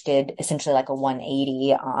Act, which did essentially like a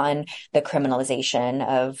 180 on the criminalization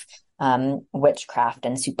of witchcraft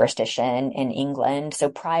and superstition in England. So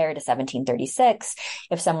prior to 1736,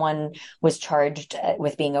 if someone was charged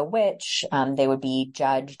with being a witch, they would be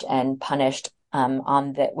judged and punished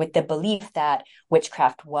with the belief that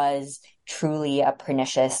witchcraft was truly a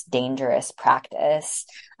pernicious, dangerous practice.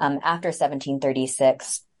 After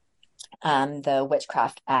 1736, the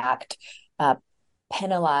Witchcraft Act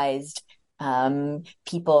penalized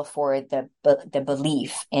people for the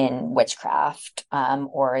belief in witchcraft,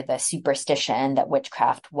 or the superstition that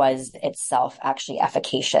witchcraft was itself actually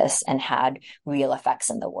efficacious and had real effects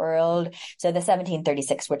in the world. So the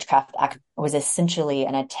 1736 Witchcraft Act was essentially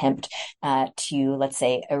an attempt to, let's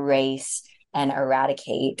say, erase and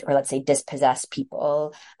eradicate, or let's say dispossess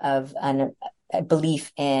people of a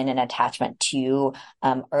belief in an attachment to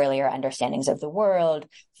earlier understandings of the world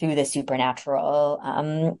through the supernatural,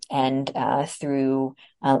 and through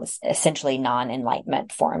essentially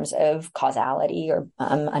non-enlightenment forms of causality or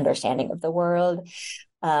understanding of the world.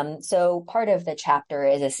 So part of the chapter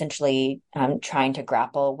is essentially trying to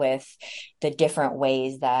grapple with the different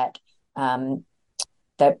ways that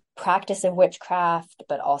the practice of witchcraft,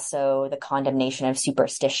 but also the condemnation of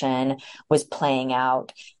superstition, was playing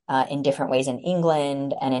out in different ways in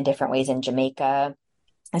England and in different ways in Jamaica,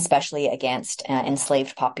 especially against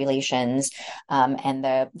enslaved populations, and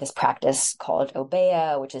this practice called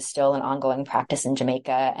obeah, which is still an ongoing practice in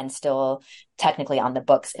Jamaica and still technically on the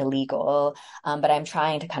books illegal. But I'm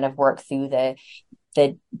trying to kind of work through the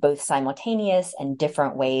both simultaneous and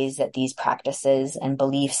different ways that these practices and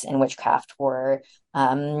beliefs in witchcraft were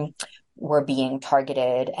being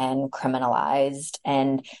targeted and criminalized,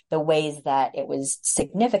 and the ways that it was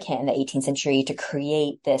significant in the 18th century to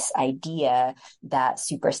create this idea that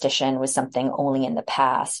superstition was something only in the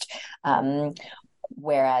past.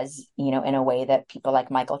 Whereas, in a way that people like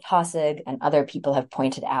Michael Taussig and other people have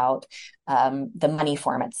pointed out, the money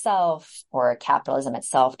form itself, or capitalism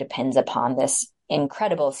itself, depends upon this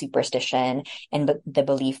incredible superstition and the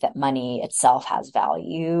belief that money itself has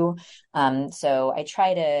value. So I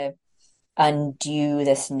try to undo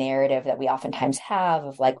this narrative that we oftentimes have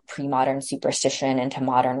of like pre-modern superstition into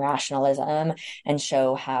modern rationalism, and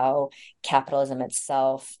show how capitalism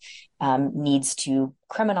itself needs to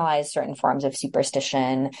criminalize certain forms of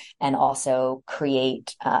superstition and also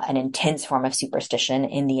create an intense form of superstition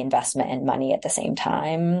in the investment in money at the same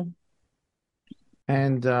time.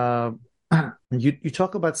 And you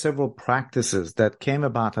talk about several practices that came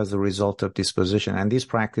about as a result of this position, and these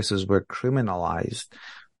practices were criminalized.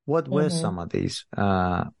 What were some of these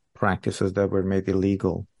practices that were made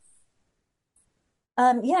illegal?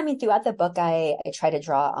 Throughout the book, I try to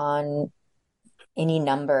draw on any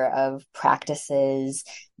number of practices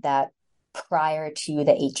that prior to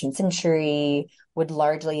the 18th century would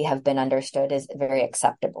largely have been understood as very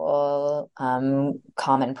acceptable,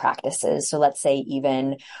 common practices. So let's say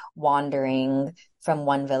even wandering from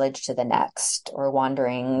one village to the next, or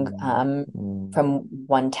wandering from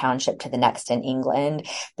one township to the next in England.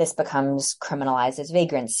 This becomes criminalized as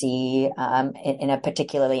vagrancy in a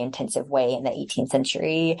particularly intensive way in the 18th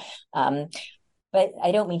century. But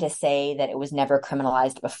I don't mean to say that it was never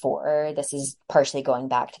criminalized before. This is partially going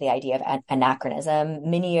back to the idea of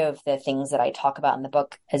anachronism. Many of the things that I talk about in the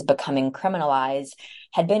book as becoming criminalized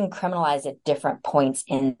had been criminalized at different points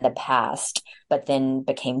in the past, but then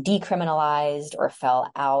became decriminalized or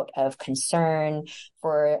fell out of concern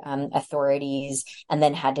for authorities, and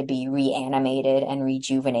then had to be reanimated and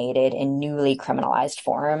rejuvenated in newly criminalized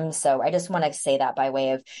forms. So I just want to say that by way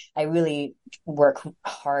of, I really work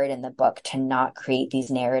hard in the book to not create these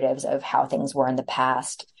narratives of how things were in the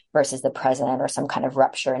past versus the present, or some kind of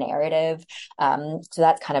rupture narrative. So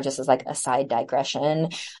that's kind of just as like a side digression.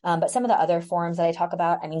 But some of the other forms that I talk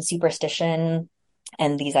about, I mean, superstition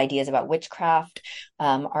and these ideas about witchcraft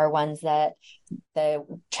are ones that the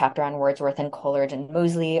chapter on Wordsworth and Coleridge and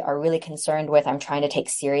Moseley are really concerned with. I'm trying to take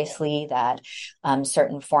seriously that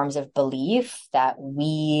certain forms of belief that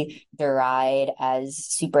we deride as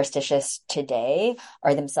superstitious today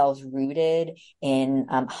are themselves rooted in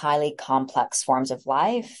highly complex forms of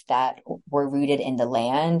life that were rooted in the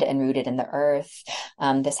land and rooted in the earth.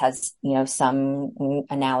 This has, some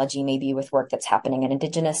analogy maybe with work that's happening in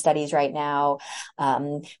Indigenous studies right now.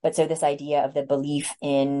 But so this idea of the belief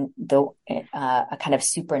in a kind of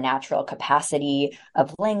supernatural capacity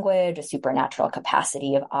of language, a supernatural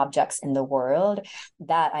capacity of objects in the world,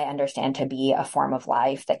 that I understand to be a form of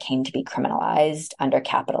life that came to be criminalized under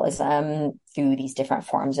capitalism through these different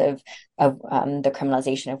forms of the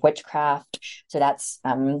criminalization of witchcraft. So that's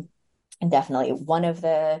definitely one of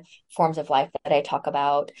the forms of life that I talk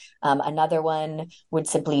about. Another one would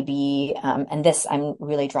simply be, and this I'm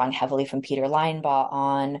really drawing heavily from Peter Linebaugh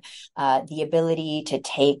on, the ability to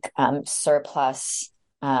take surplus,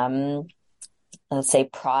 let's say,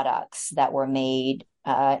 products that were made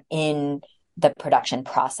in the production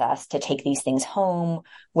process, to take these things home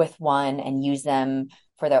with one and use them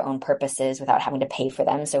for their own purposes without having to pay for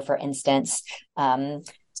them. So for instance,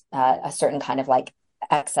 a certain kind of like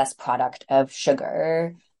excess product of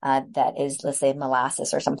sugar that is, let's say,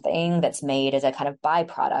 molasses or something that's made as a kind of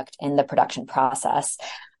byproduct in the production process,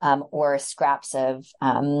 or scraps of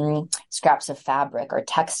fabric or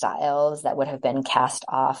textiles that would have been cast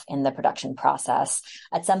off in the production process.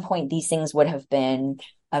 At some point, these things would have been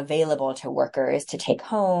available to workers to take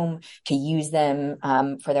home, to use them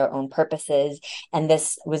for their own purposes. And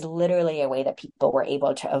this was literally a way that people were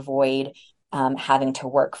able to avoid having to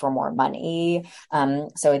work for more money.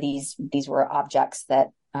 So these were objects that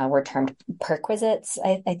were termed perquisites,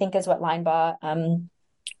 I think is what Linebaugh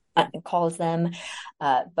calls them.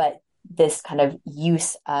 But this kind of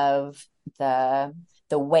use of the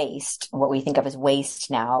waste, what we think of as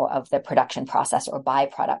waste now, of the production process or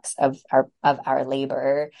byproducts of our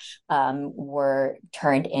labor, were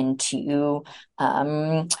turned into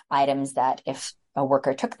items that, if a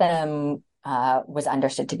worker took them, was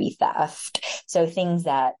understood to be theft. So things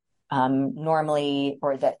that normally,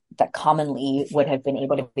 or that commonly would have been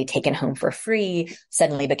able to be taken home for free,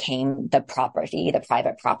 suddenly became the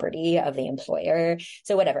private property of the employer.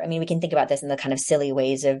 So whatever. I mean, we can think about this in the kind of silly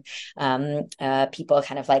ways of people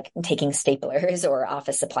kind of like taking staplers or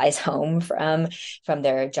office supplies home from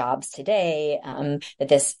their jobs today.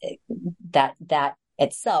 That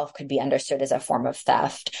itself could be understood as a form of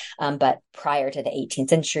theft. But prior to the 18th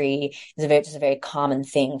century, it was just a very common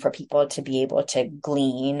thing for people to be able to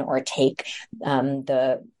glean or take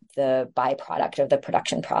the byproduct of the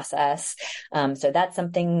production process. So that's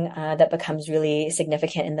something that becomes really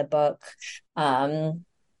significant in the book. I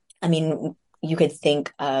mean, you could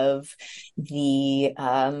think of the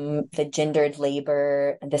gendered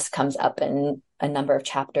labor. This comes up in a number of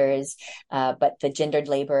chapters, but the gendered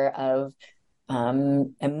labor of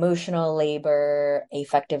emotional labor,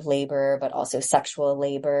 affective labor, but also sexual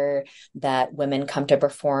labor that women come to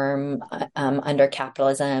perform under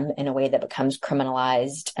capitalism in a way that becomes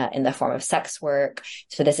criminalized in the form of sex work.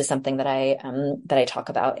 So this is something that I talk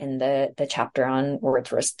about in the chapter on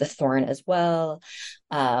Wordsworth's The Thorn as well.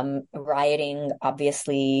 Rioting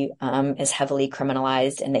obviously is heavily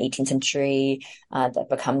criminalized in the 18th century. That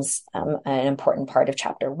becomes an important part of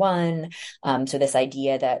chapter 1. So this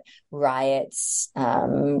idea that riots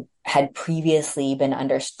had previously been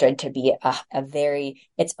understood to be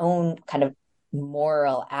its own kind of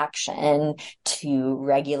moral action to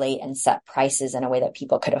regulate and set prices in a way that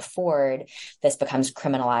people could afford, this becomes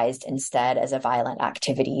criminalized instead as a violent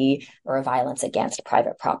activity or a violence against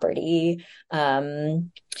private property. I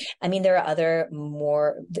mean, there are other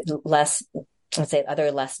less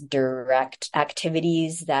direct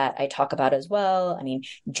activities that I talk about as well. I mean,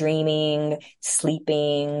 dreaming,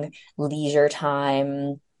 sleeping, leisure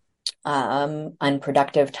time,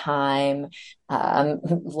 unproductive time,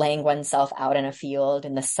 laying oneself out in a field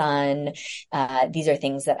in the sun. These are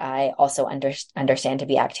things that I also understand to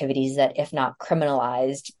be activities that, if not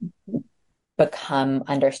criminalized, become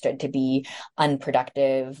understood to be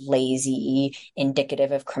unproductive, lazy,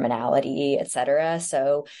 indicative of criminality, etc.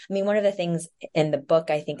 So, I mean, one of the things in the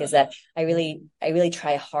book, I think, is that I really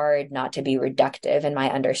try hard not to be reductive in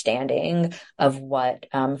my understanding of what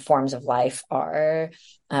forms of life are.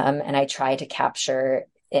 And I try to capture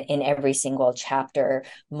in every single chapter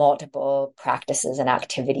multiple practices and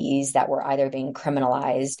activities that were either being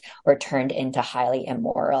criminalized or turned into highly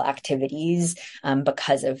immoral activities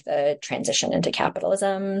because of the transition into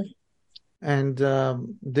capitalism. And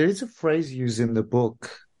there is a phrase used in the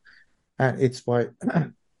book, and it's by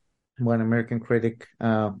one American critic,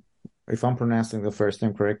 if I'm pronouncing the first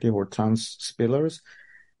name correctly, Hortense Spillers.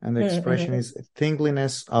 And the expression is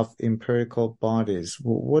thingliness of empirical bodies.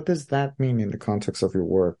 What does that mean in the context of your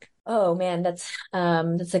work? Oh man, that's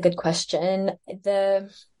a good question.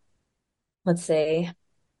 Let's see.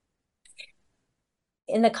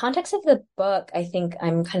 In the context of the book, I think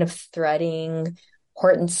I'm kind of threading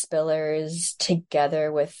Hortense Spillers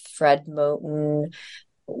together with Fred Moten,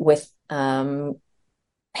 with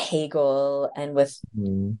Hegel, and with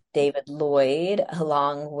David Lloyd,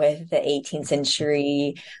 along with the 18th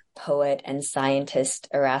century poet and scientist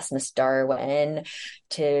Erasmus Darwin,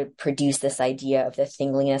 to produce this idea of the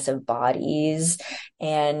thingliness of bodies.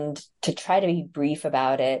 And to try to be brief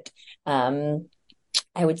about it, I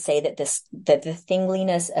would say that the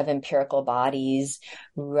thingliness of empirical bodies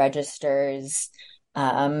registers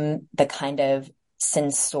the kind of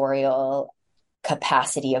sensorial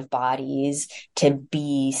capacity of bodies to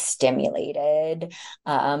be stimulated.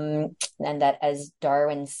 And that, as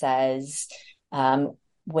Darwin says,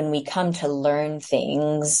 when we come to learn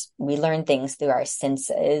things, we learn things through our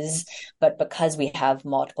senses, but because we have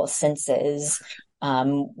multiple senses,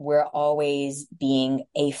 we're always being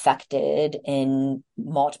affected in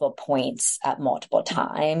multiple points at multiple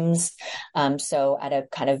times. So at a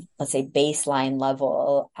kind of, let's say, baseline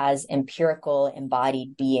level, as empirical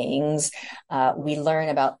embodied beings, we learn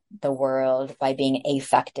about the world by being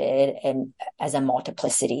affected and as a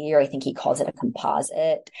multiplicity, or I think he calls it a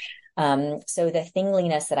composite. So the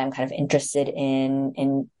thingliness that I'm kind of interested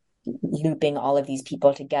in looping all of these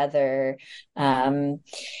people together,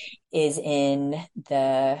 is in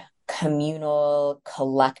the communal,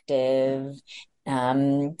 collective,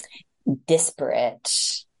 disparate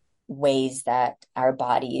ways that our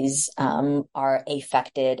bodies are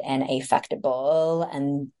affected and affectable.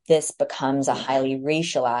 And this becomes a highly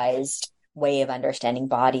racialized way of understanding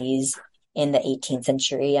bodies in the 18th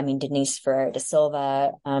century. I mean, Denise Ferrer da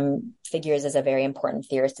Silva figures as a very important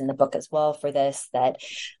theorist in the book as well for this, that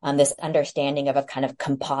this understanding of a kind of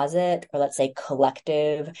composite, or let's say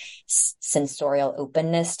collective sensorial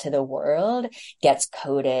openness to the world, gets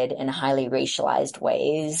coded in highly racialized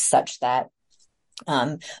ways, such that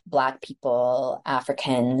Black people,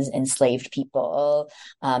 Africans, enslaved people,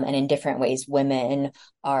 and in different ways, women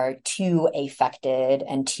are too affected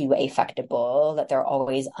and too affectable, that they're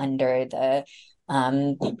always under the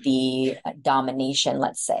domination,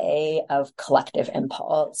 let's say, of collective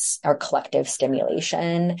impulse or collective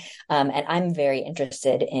stimulation. And I'm very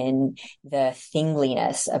interested in the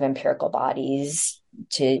thingliness of empirical bodies,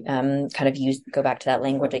 to kind of go back to that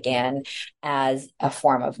language again, as a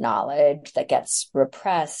form of knowledge that gets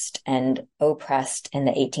repressed and oppressed in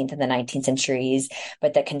the 18th and the 19th centuries,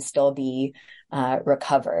 but that can still be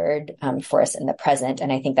recovered for us in the present.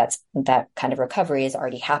 And I think that kind of recovery is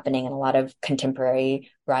already happening in a lot of contemporary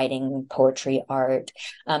writing, poetry, art.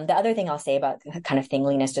 The other thing I'll say about kind of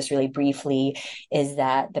thingliness, just really briefly, is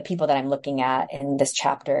that the people that I'm looking at in this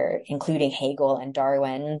chapter, including Hegel and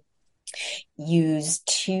Darwin, use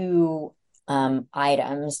two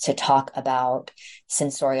items to talk about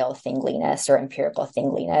sensorial thingliness or empirical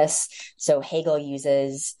thingliness. So Hegel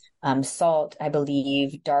uses salt, I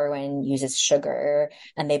believe. Darwin uses sugar,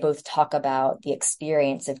 and they both talk about the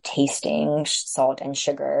experience of tasting salt and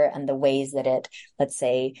sugar and the ways that it, let's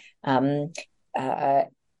say,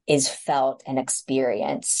 is felt and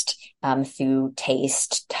experienced through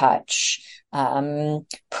taste, touch,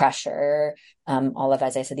 pressure, all of,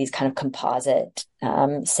 as I said, these kind of composite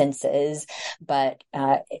senses, but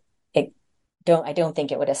I don't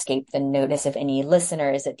think it would escape the notice of any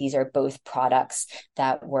listeners that these are both products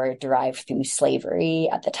that were derived through slavery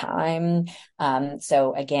at the time.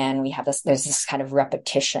 So again, there's this kind of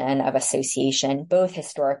repetition of association, both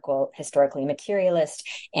historically materialist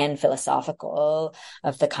and philosophical,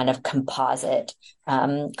 of the kind of composite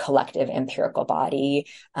collective empirical body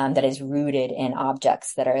that is rooted in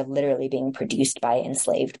objects that are literally being produced by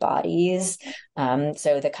enslaved bodies.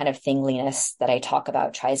 So the kind of thingliness that I talk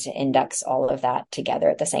about tries to index all of that together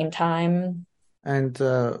at the same time. And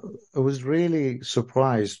I was really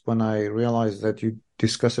surprised when I realized that you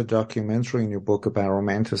discuss a documentary in your book about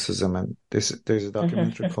Romanticism. And there's a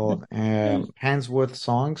documentary called Handsworth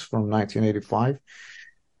Songs from 1985.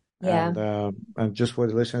 Yeah. And just for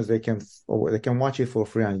the listeners, they can watch it for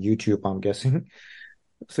free on YouTube, I'm guessing.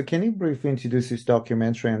 So can you briefly introduce this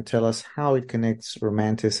documentary and tell us how it connects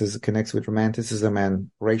with romanticism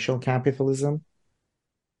and racial capitalism?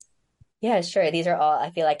 Yeah, sure. These are all,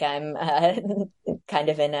 I feel like I'm kind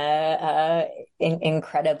of in a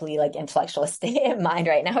incredibly like intellectual state of mind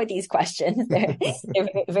right now with these questions. They're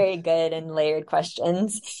very, very good and layered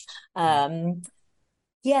questions.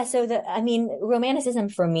 Yeah, so Romanticism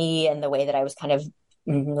for me, and the way that I was kind of,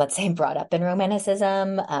 let's say, brought up in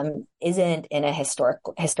Romanticism, isn't in a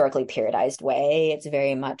historically periodized way. It's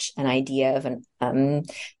very much an idea of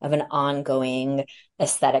an ongoing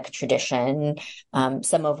aesthetic tradition,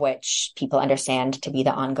 some of which people understand to be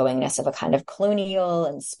the ongoingness of a kind of colonial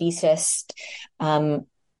and speciest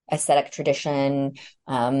aesthetic tradition,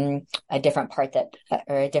 a different part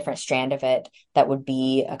or a different strand of it that would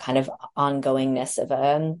be a kind of ongoingness of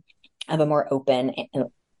a more open,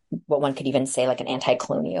 what one could even say like an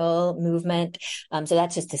anti-colonial movement. So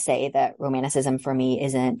that's just to say that Romanticism for me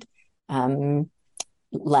isn't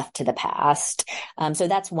left to the past. So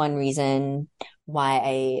that's one reason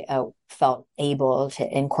why I felt able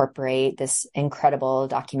to incorporate this incredible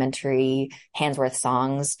documentary, Handsworth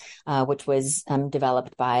Songs, which was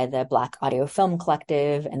developed by the Black Audio Film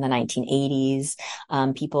Collective in the 1980s.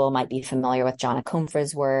 People might be familiar with John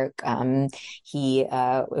Akomfra's work. It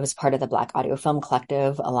was part of the Black Audio Film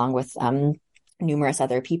Collective along with numerous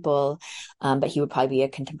other people, but he would probably be a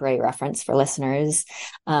contemporary reference for listeners.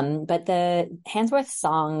 But the Handsworth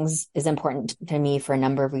Songs is important to me for a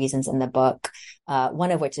number of reasons in the book, one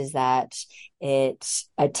of which is that it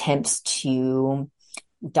attempts to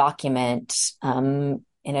document in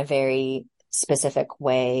a very specific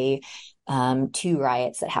way two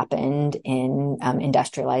riots that happened in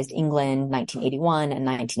industrialized England, 1981 and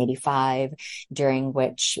 1985, during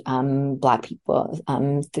which Black people,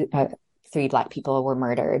 three Black people were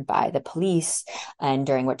murdered by the police, and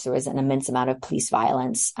during which there was an immense amount of police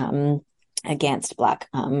violence against Black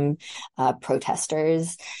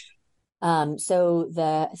protesters. So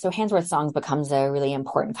Handsworth Songs becomes a really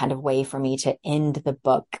important kind of way for me to end the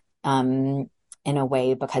book in a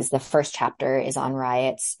way, because the first chapter is on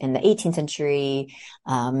riots in the 18th century.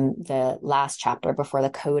 The last chapter before the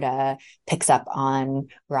coda picks up on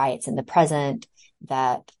riots in the present,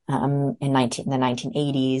 that in the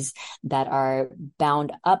 1980s, that are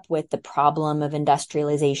bound up with the problem of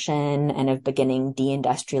industrialization and of beginning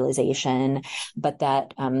deindustrialization, but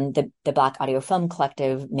that the Black Audio Film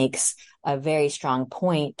Collective makes a very strong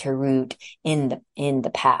point to root in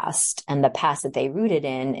the past. And the past that they rooted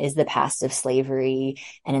in is the past of slavery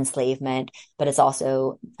and enslavement, but it's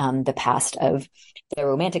also the past of the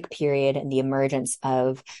Romantic period and the emergence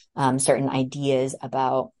of certain ideas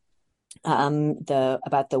about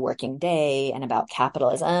the working day and about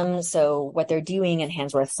capitalism. So what they're doing in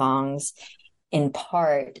Handsworth Songs, in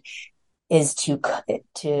part, is to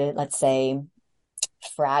let's say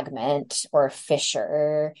fragment or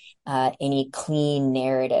fissure any clean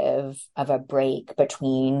narrative of a break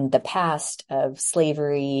between the past of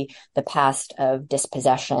slavery, the past of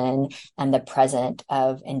dispossession, and the present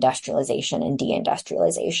of industrialization and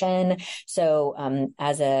deindustrialization. So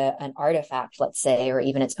as an artifact, let's say, or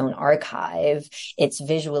even its own archive, it's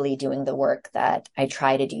visually doing the work that I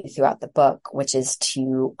try to do throughout the book, which is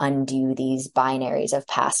to undo these binaries of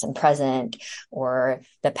past and present, or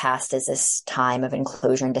the past is this time of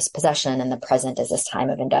enclosure and dispossession, and the present is this time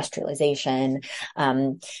of industrialization.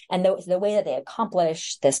 And the way that they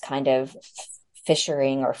accomplish this kind of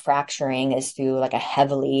fissuring or fracturing is through like a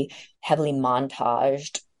heavily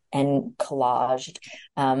montaged and collaged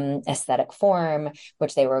aesthetic form,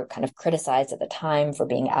 which they were kind of criticized at the time for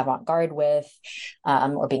being avant-garde with,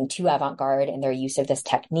 or being too avant-garde in their use of this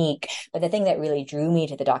technique. But the thing that really drew me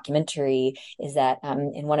to the documentary is that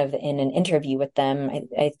in an interview with them,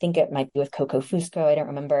 I think it might be with Coco Fusco, I don't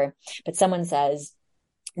remember, but someone says,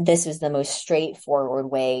 this was the most straightforward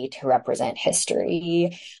way to represent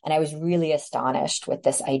history. And I was really astonished with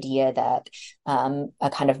this idea that a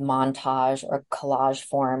kind of montage or collage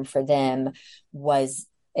form for them is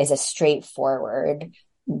a straightforward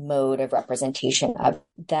mode of representation. Of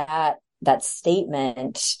that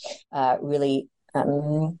statement really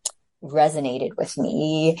resonated with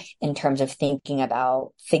me in terms of thinking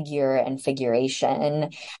about figure and figuration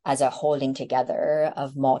as a holding together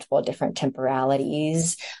of multiple different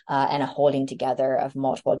temporalities and a holding together of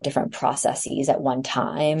multiple different processes at one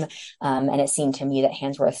time. And it seemed to me that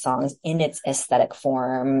Handsworth's songs, in its aesthetic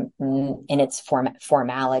form, in its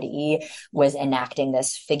formality, was enacting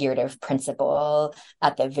this figurative principle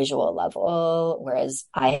at the visual level, whereas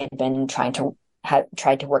I had been tried to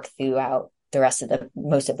work throughout the rest of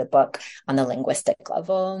most of the book on the linguistic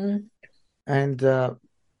level. And let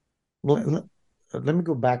me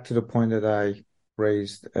go back to the point that I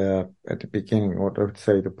raised at the beginning, or let's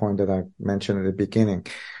say the point that I mentioned at the beginning.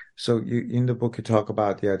 So in the book, you talk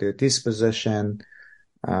about the idea of disposition,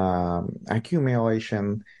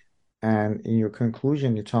 accumulation, and in your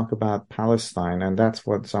conclusion, you talk about Palestine, and that's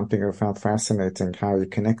something I found fascinating, how you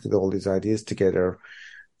connected all these ideas together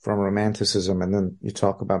from Romanticism, and then you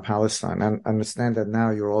talk about Palestine. And understand that now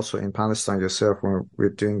you're also in Palestine yourself when we're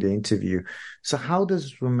doing the interview. So how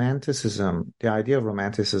does Romanticism, the idea of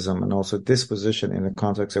Romanticism, and also disposition in the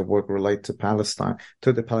context of work relate to Palestine,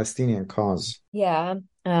 to the Palestinian cause? Yeah.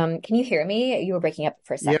 Can you hear me? You were breaking up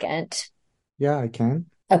for a second. Yeah, I can.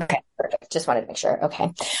 Okay, perfect. Just wanted to make sure.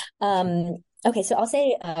 Okay. Okay, so I'll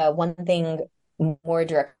say one thing more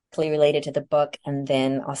directly related to the book, and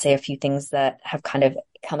then I'll say a few things that have kind of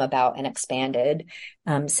come about and expanded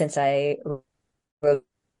since I wrote.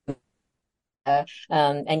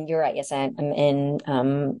 And you're right, yes, I'm in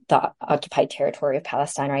the occupied territory of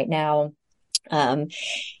Palestine right now. And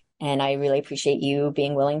I really appreciate you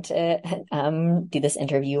being willing to do this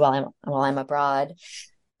interview while I'm abroad.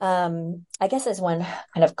 I guess as one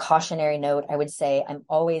kind of cautionary note, I would say I'm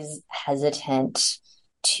always hesitant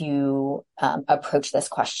to approach this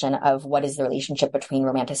question of what is the relationship between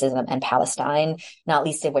Romanticism and Palestine, not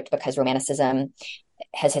least of which because Romanticism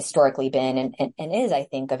has historically been and is, I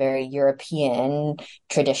think, a very European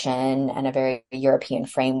tradition and a very European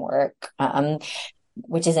framework,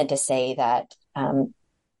 which isn't to say that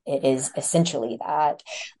it is essentially that,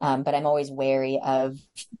 but I'm always wary of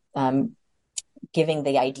giving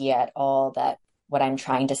the idea at all that what I'm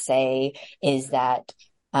trying to say is that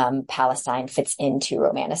Palestine fits into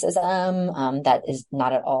Romanticism. That is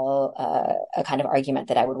not at all a kind of argument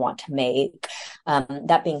that I would want to make.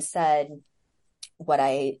 That being said, what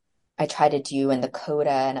I try to do in the coda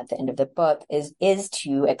and at the end of the book is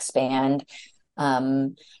to expand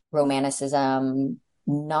Romanticism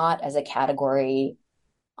not as a category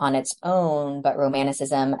on its own, but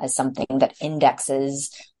Romanticism as something that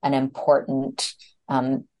indexes an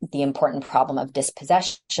the important problem of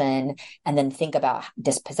dispossession, and then think about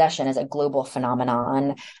dispossession as a global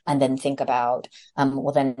phenomenon, and then think about,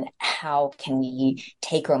 well, then how can we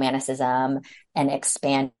take Romanticism and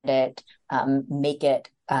expand it, make it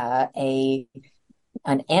an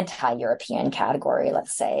anti-European category,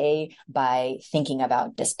 let's say, by thinking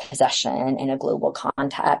about dispossession in a global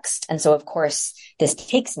context. And so, of course, this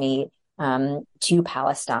takes me to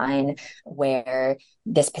Palestine, where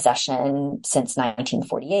dispossession since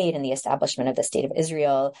 1948 and the establishment of the State of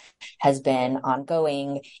Israel has been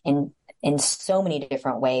ongoing in so many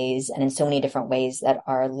different ways, and in so many different ways that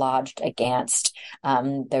are lodged against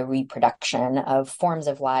the reproduction of forms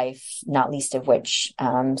of life, not least of which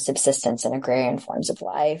subsistence and agrarian forms of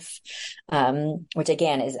life, which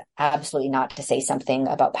again is absolutely not to say something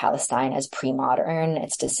about Palestine as pre-modern.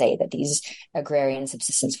 It's to say that these agrarian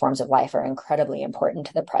subsistence forms of life are incredibly important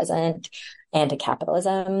to the present and to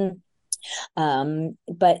capitalism.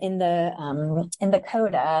 But in the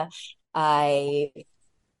coda, I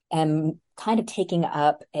am kind of taking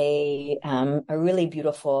up a really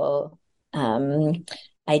beautiful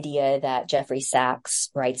idea that Jeffrey Sachs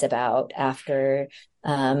writes about after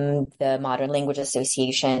the Modern Language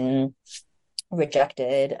Association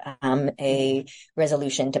rejected a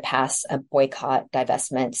resolution to pass a boycott,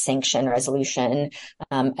 divestment, sanction resolution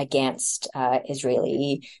against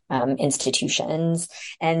Israeli institutions.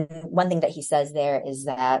 And one thing that he says there is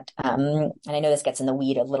that, and I know this gets in the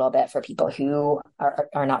weed a little bit for people who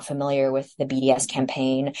are not familiar with the BDS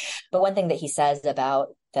campaign, but one thing that he says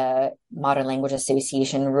about the Modern Language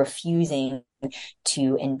Association refusing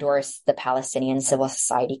to endorse the Palestinian civil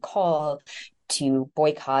society call to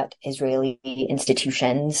boycott Israeli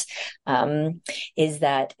institutions is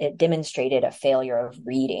that it demonstrated a failure of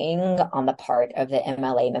reading on the part of the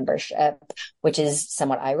MLA membership, which is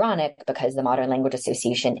somewhat ironic because the Modern Language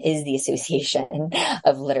Association is the association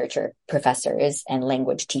of literature professors and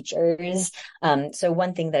language teachers. So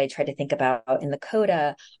one thing that I try to think about in the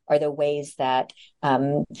coda are the ways that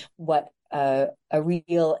what a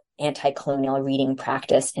real anti-colonial reading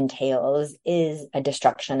practice entails is a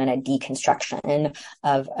destruction and a deconstruction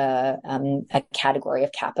of a category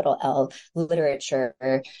of capital L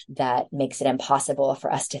literature that makes it impossible for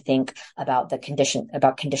us to think about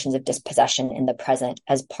conditions of dispossession in the present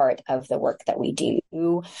as part of the work that we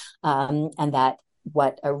do, and that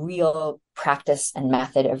what a real practice and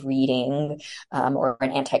method of reading, or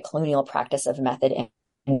an anti-colonial practice of method and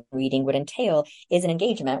reading would entail is an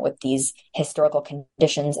engagement with these historical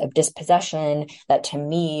conditions of dispossession that to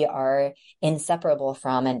me are inseparable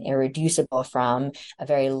from and irreducible from a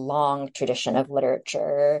very long tradition of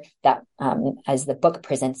literature that, as the book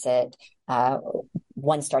presents it,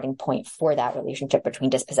 one starting point for that relationship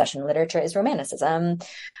between dispossession and literature is Romanticism.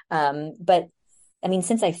 But I mean,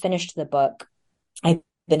 since I finished the book, I've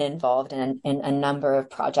been involved in a number of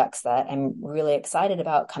projects that I'm really excited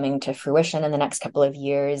about coming to fruition in the next couple of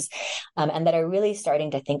years, and that are really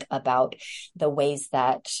starting to think about the ways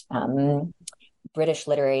that British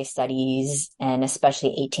literary studies, and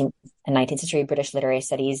especially 18th and 19th century British literary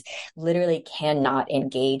studies, literally cannot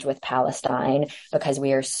engage with Palestine because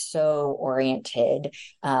we are so oriented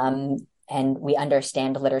and we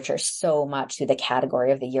understand literature so much through the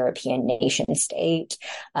category of the European nation state.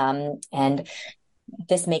 And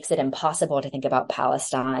this makes it impossible to think about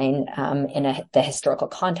Palestine in the historical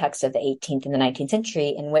context of the 18th and the 19th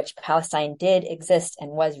century, in which Palestine did exist and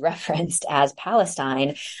was referenced as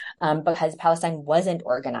Palestine, because Palestine wasn't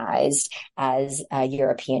organized as a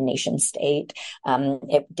European nation state.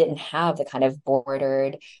 It didn't have the kind of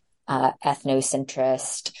bordered,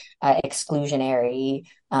 ethnocentrist, exclusionary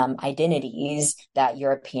identities that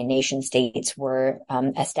European nation states were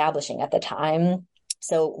establishing at the time.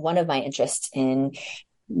 So one of my interests in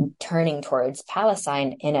turning towards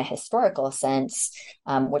Palestine in a historical sense,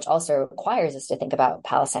 which also requires us to think about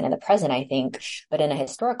Palestine in the present, I think, but in a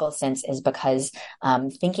historical sense, is because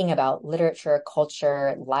thinking about literature,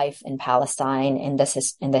 culture, life in Palestine in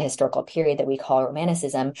the historical period that we call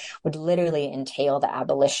Romanticism would literally entail the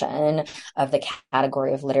abolition of the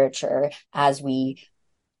category of literature as we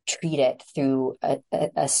treat it through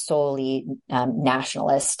a solely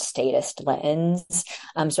nationalist, statist lens.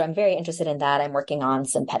 So I'm very interested in that. I'm working on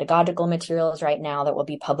some pedagogical materials right now that will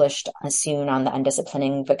be published soon on the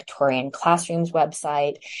Undisciplining Victorian Classrooms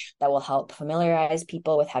website that will help familiarize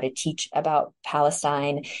people with how to teach about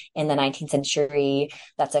Palestine in the 19th century.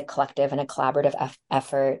 That's a collective and a collaborative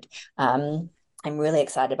effort. I'm really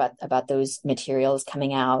excited about those materials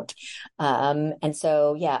coming out. And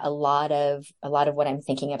so, yeah, a lot of what I'm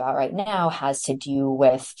thinking about right now has to do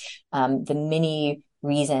with the many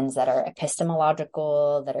reasons that are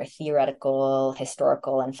epistemological, that are theoretical,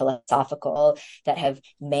 historical, and philosophical that have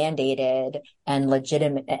mandated and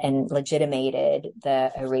legitimated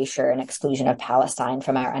the erasure and exclusion of Palestine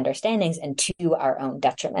from our understandings, and to our own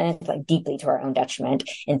detriment, like deeply to our own detriment,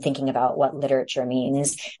 in thinking about what literature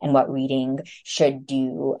means and what reading should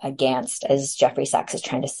do against, as Jeffrey Sachs is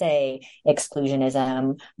trying to say,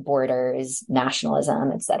 exclusionism, borders,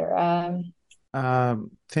 nationalism, etc.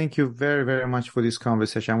 Thank you very, very much for this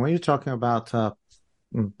conversation. When you're talking about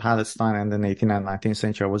Palestine and the 18th and 19th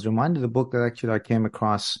century, I was reminded of the book that actually I came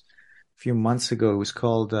across a few months ago. It was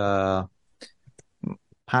called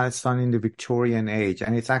Palestine in the Victorian Age.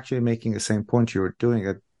 And it's actually making the same point you were doing,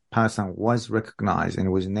 that Palestine was recognized and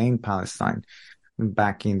it was named Palestine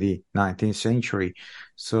back in the 19th century.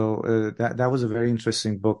 So that was a very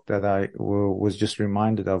interesting book that I was just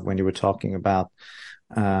reminded of when you were talking about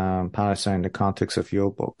Palestine in the context of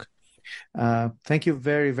your book. Thank you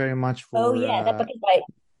very, very much for... that book is by...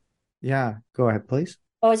 Yeah, go ahead, please.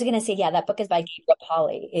 I was going to say, that book is by Gabriel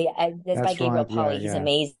Pauly. It's by Gabriel Pauly. He's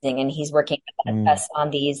amazing, and he's working with us on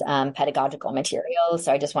these pedagogical materials.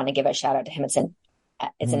 So I just want to give a shout out to him. It's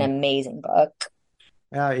an amazing book.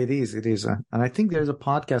 Yeah, it is. And I think there's a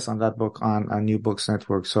podcast on that book on New Books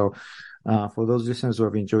Network. So For those listeners who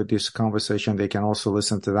have enjoyed this conversation, they can also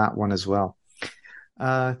listen to that one as well.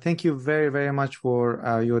 Thank you very, very much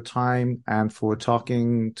for your time and for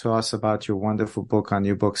talking to us about your wonderful book on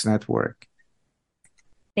New Books Network.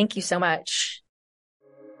 Thank you so much.